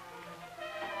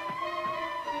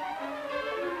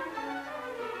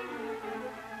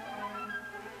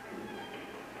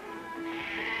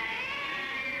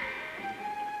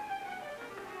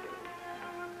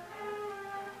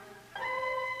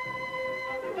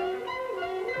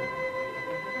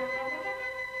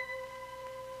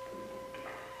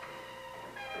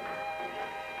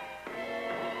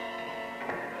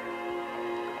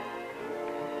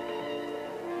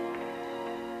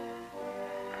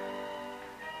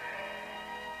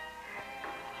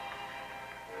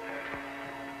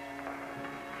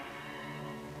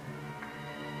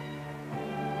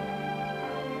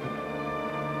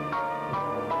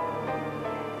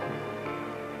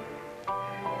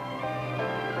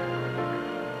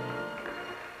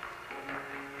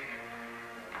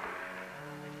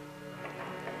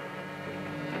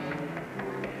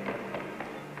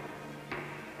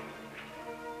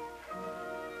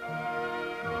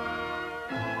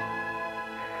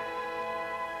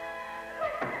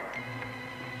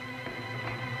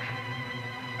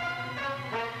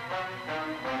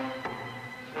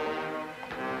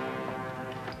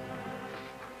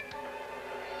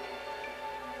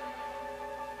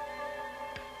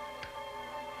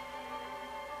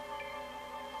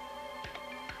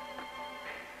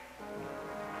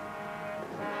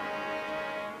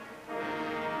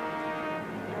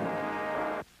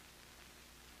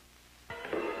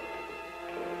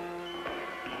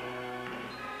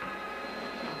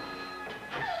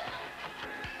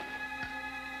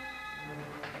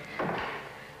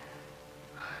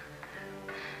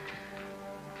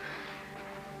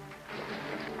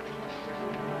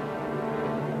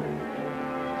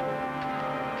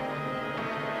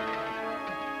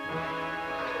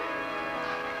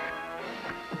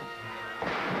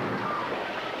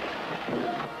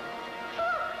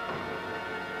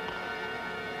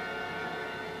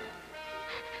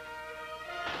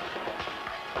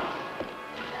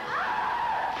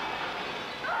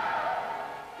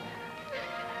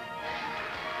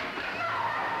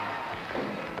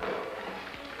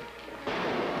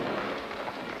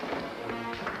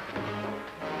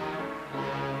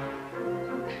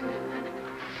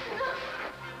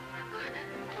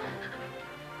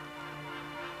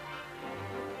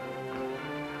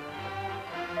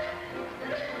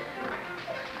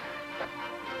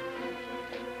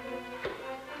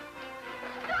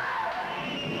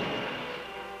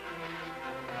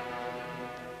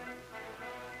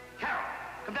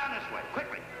 down this way,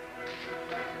 quickly.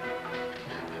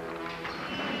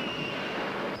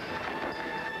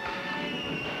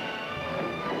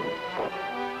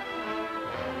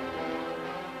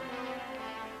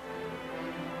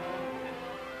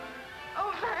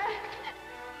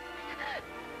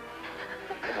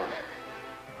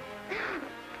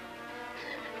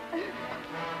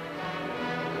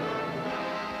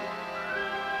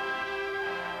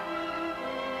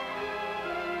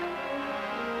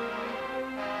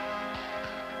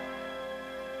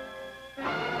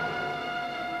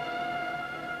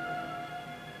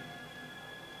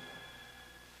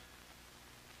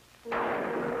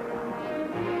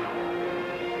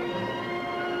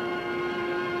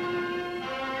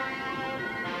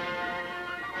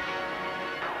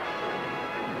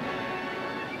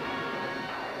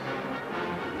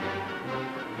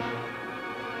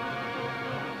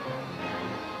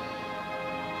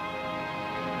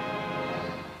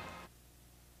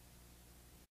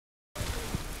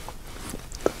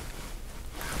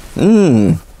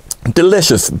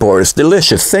 Delicious, Boris,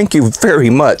 delicious. Thank you very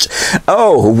much.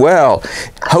 Oh, well,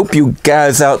 hope you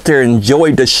guys out there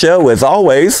enjoyed the show as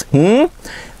always. Did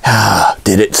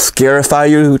it scarify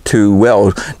you to,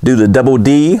 well, do the double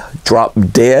D, drop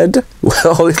dead?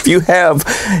 Well, if you have,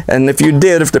 and if you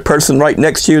did, if the person right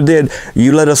next to you did,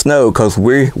 you let us know, because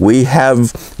we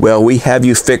have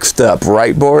you fixed up,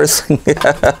 right, Boris?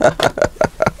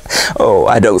 Oh,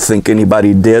 I don't think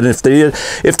anybody did. If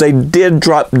they did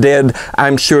drop dead,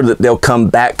 I'm sure that they'll come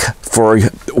back for,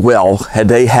 well,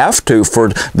 they have to for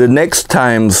the next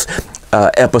time's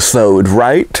episode,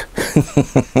 right?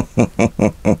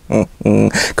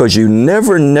 Because you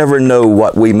never know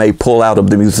what we may pull out of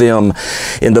the museum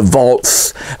in the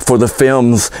vaults for the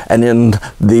films and in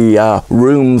the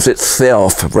rooms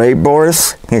itself, right,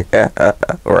 Boris?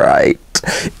 Right.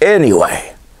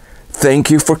 Anyway, thank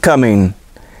you for coming.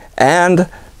 And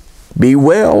be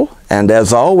well, and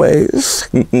as always,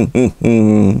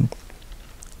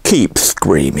 keep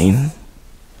screaming.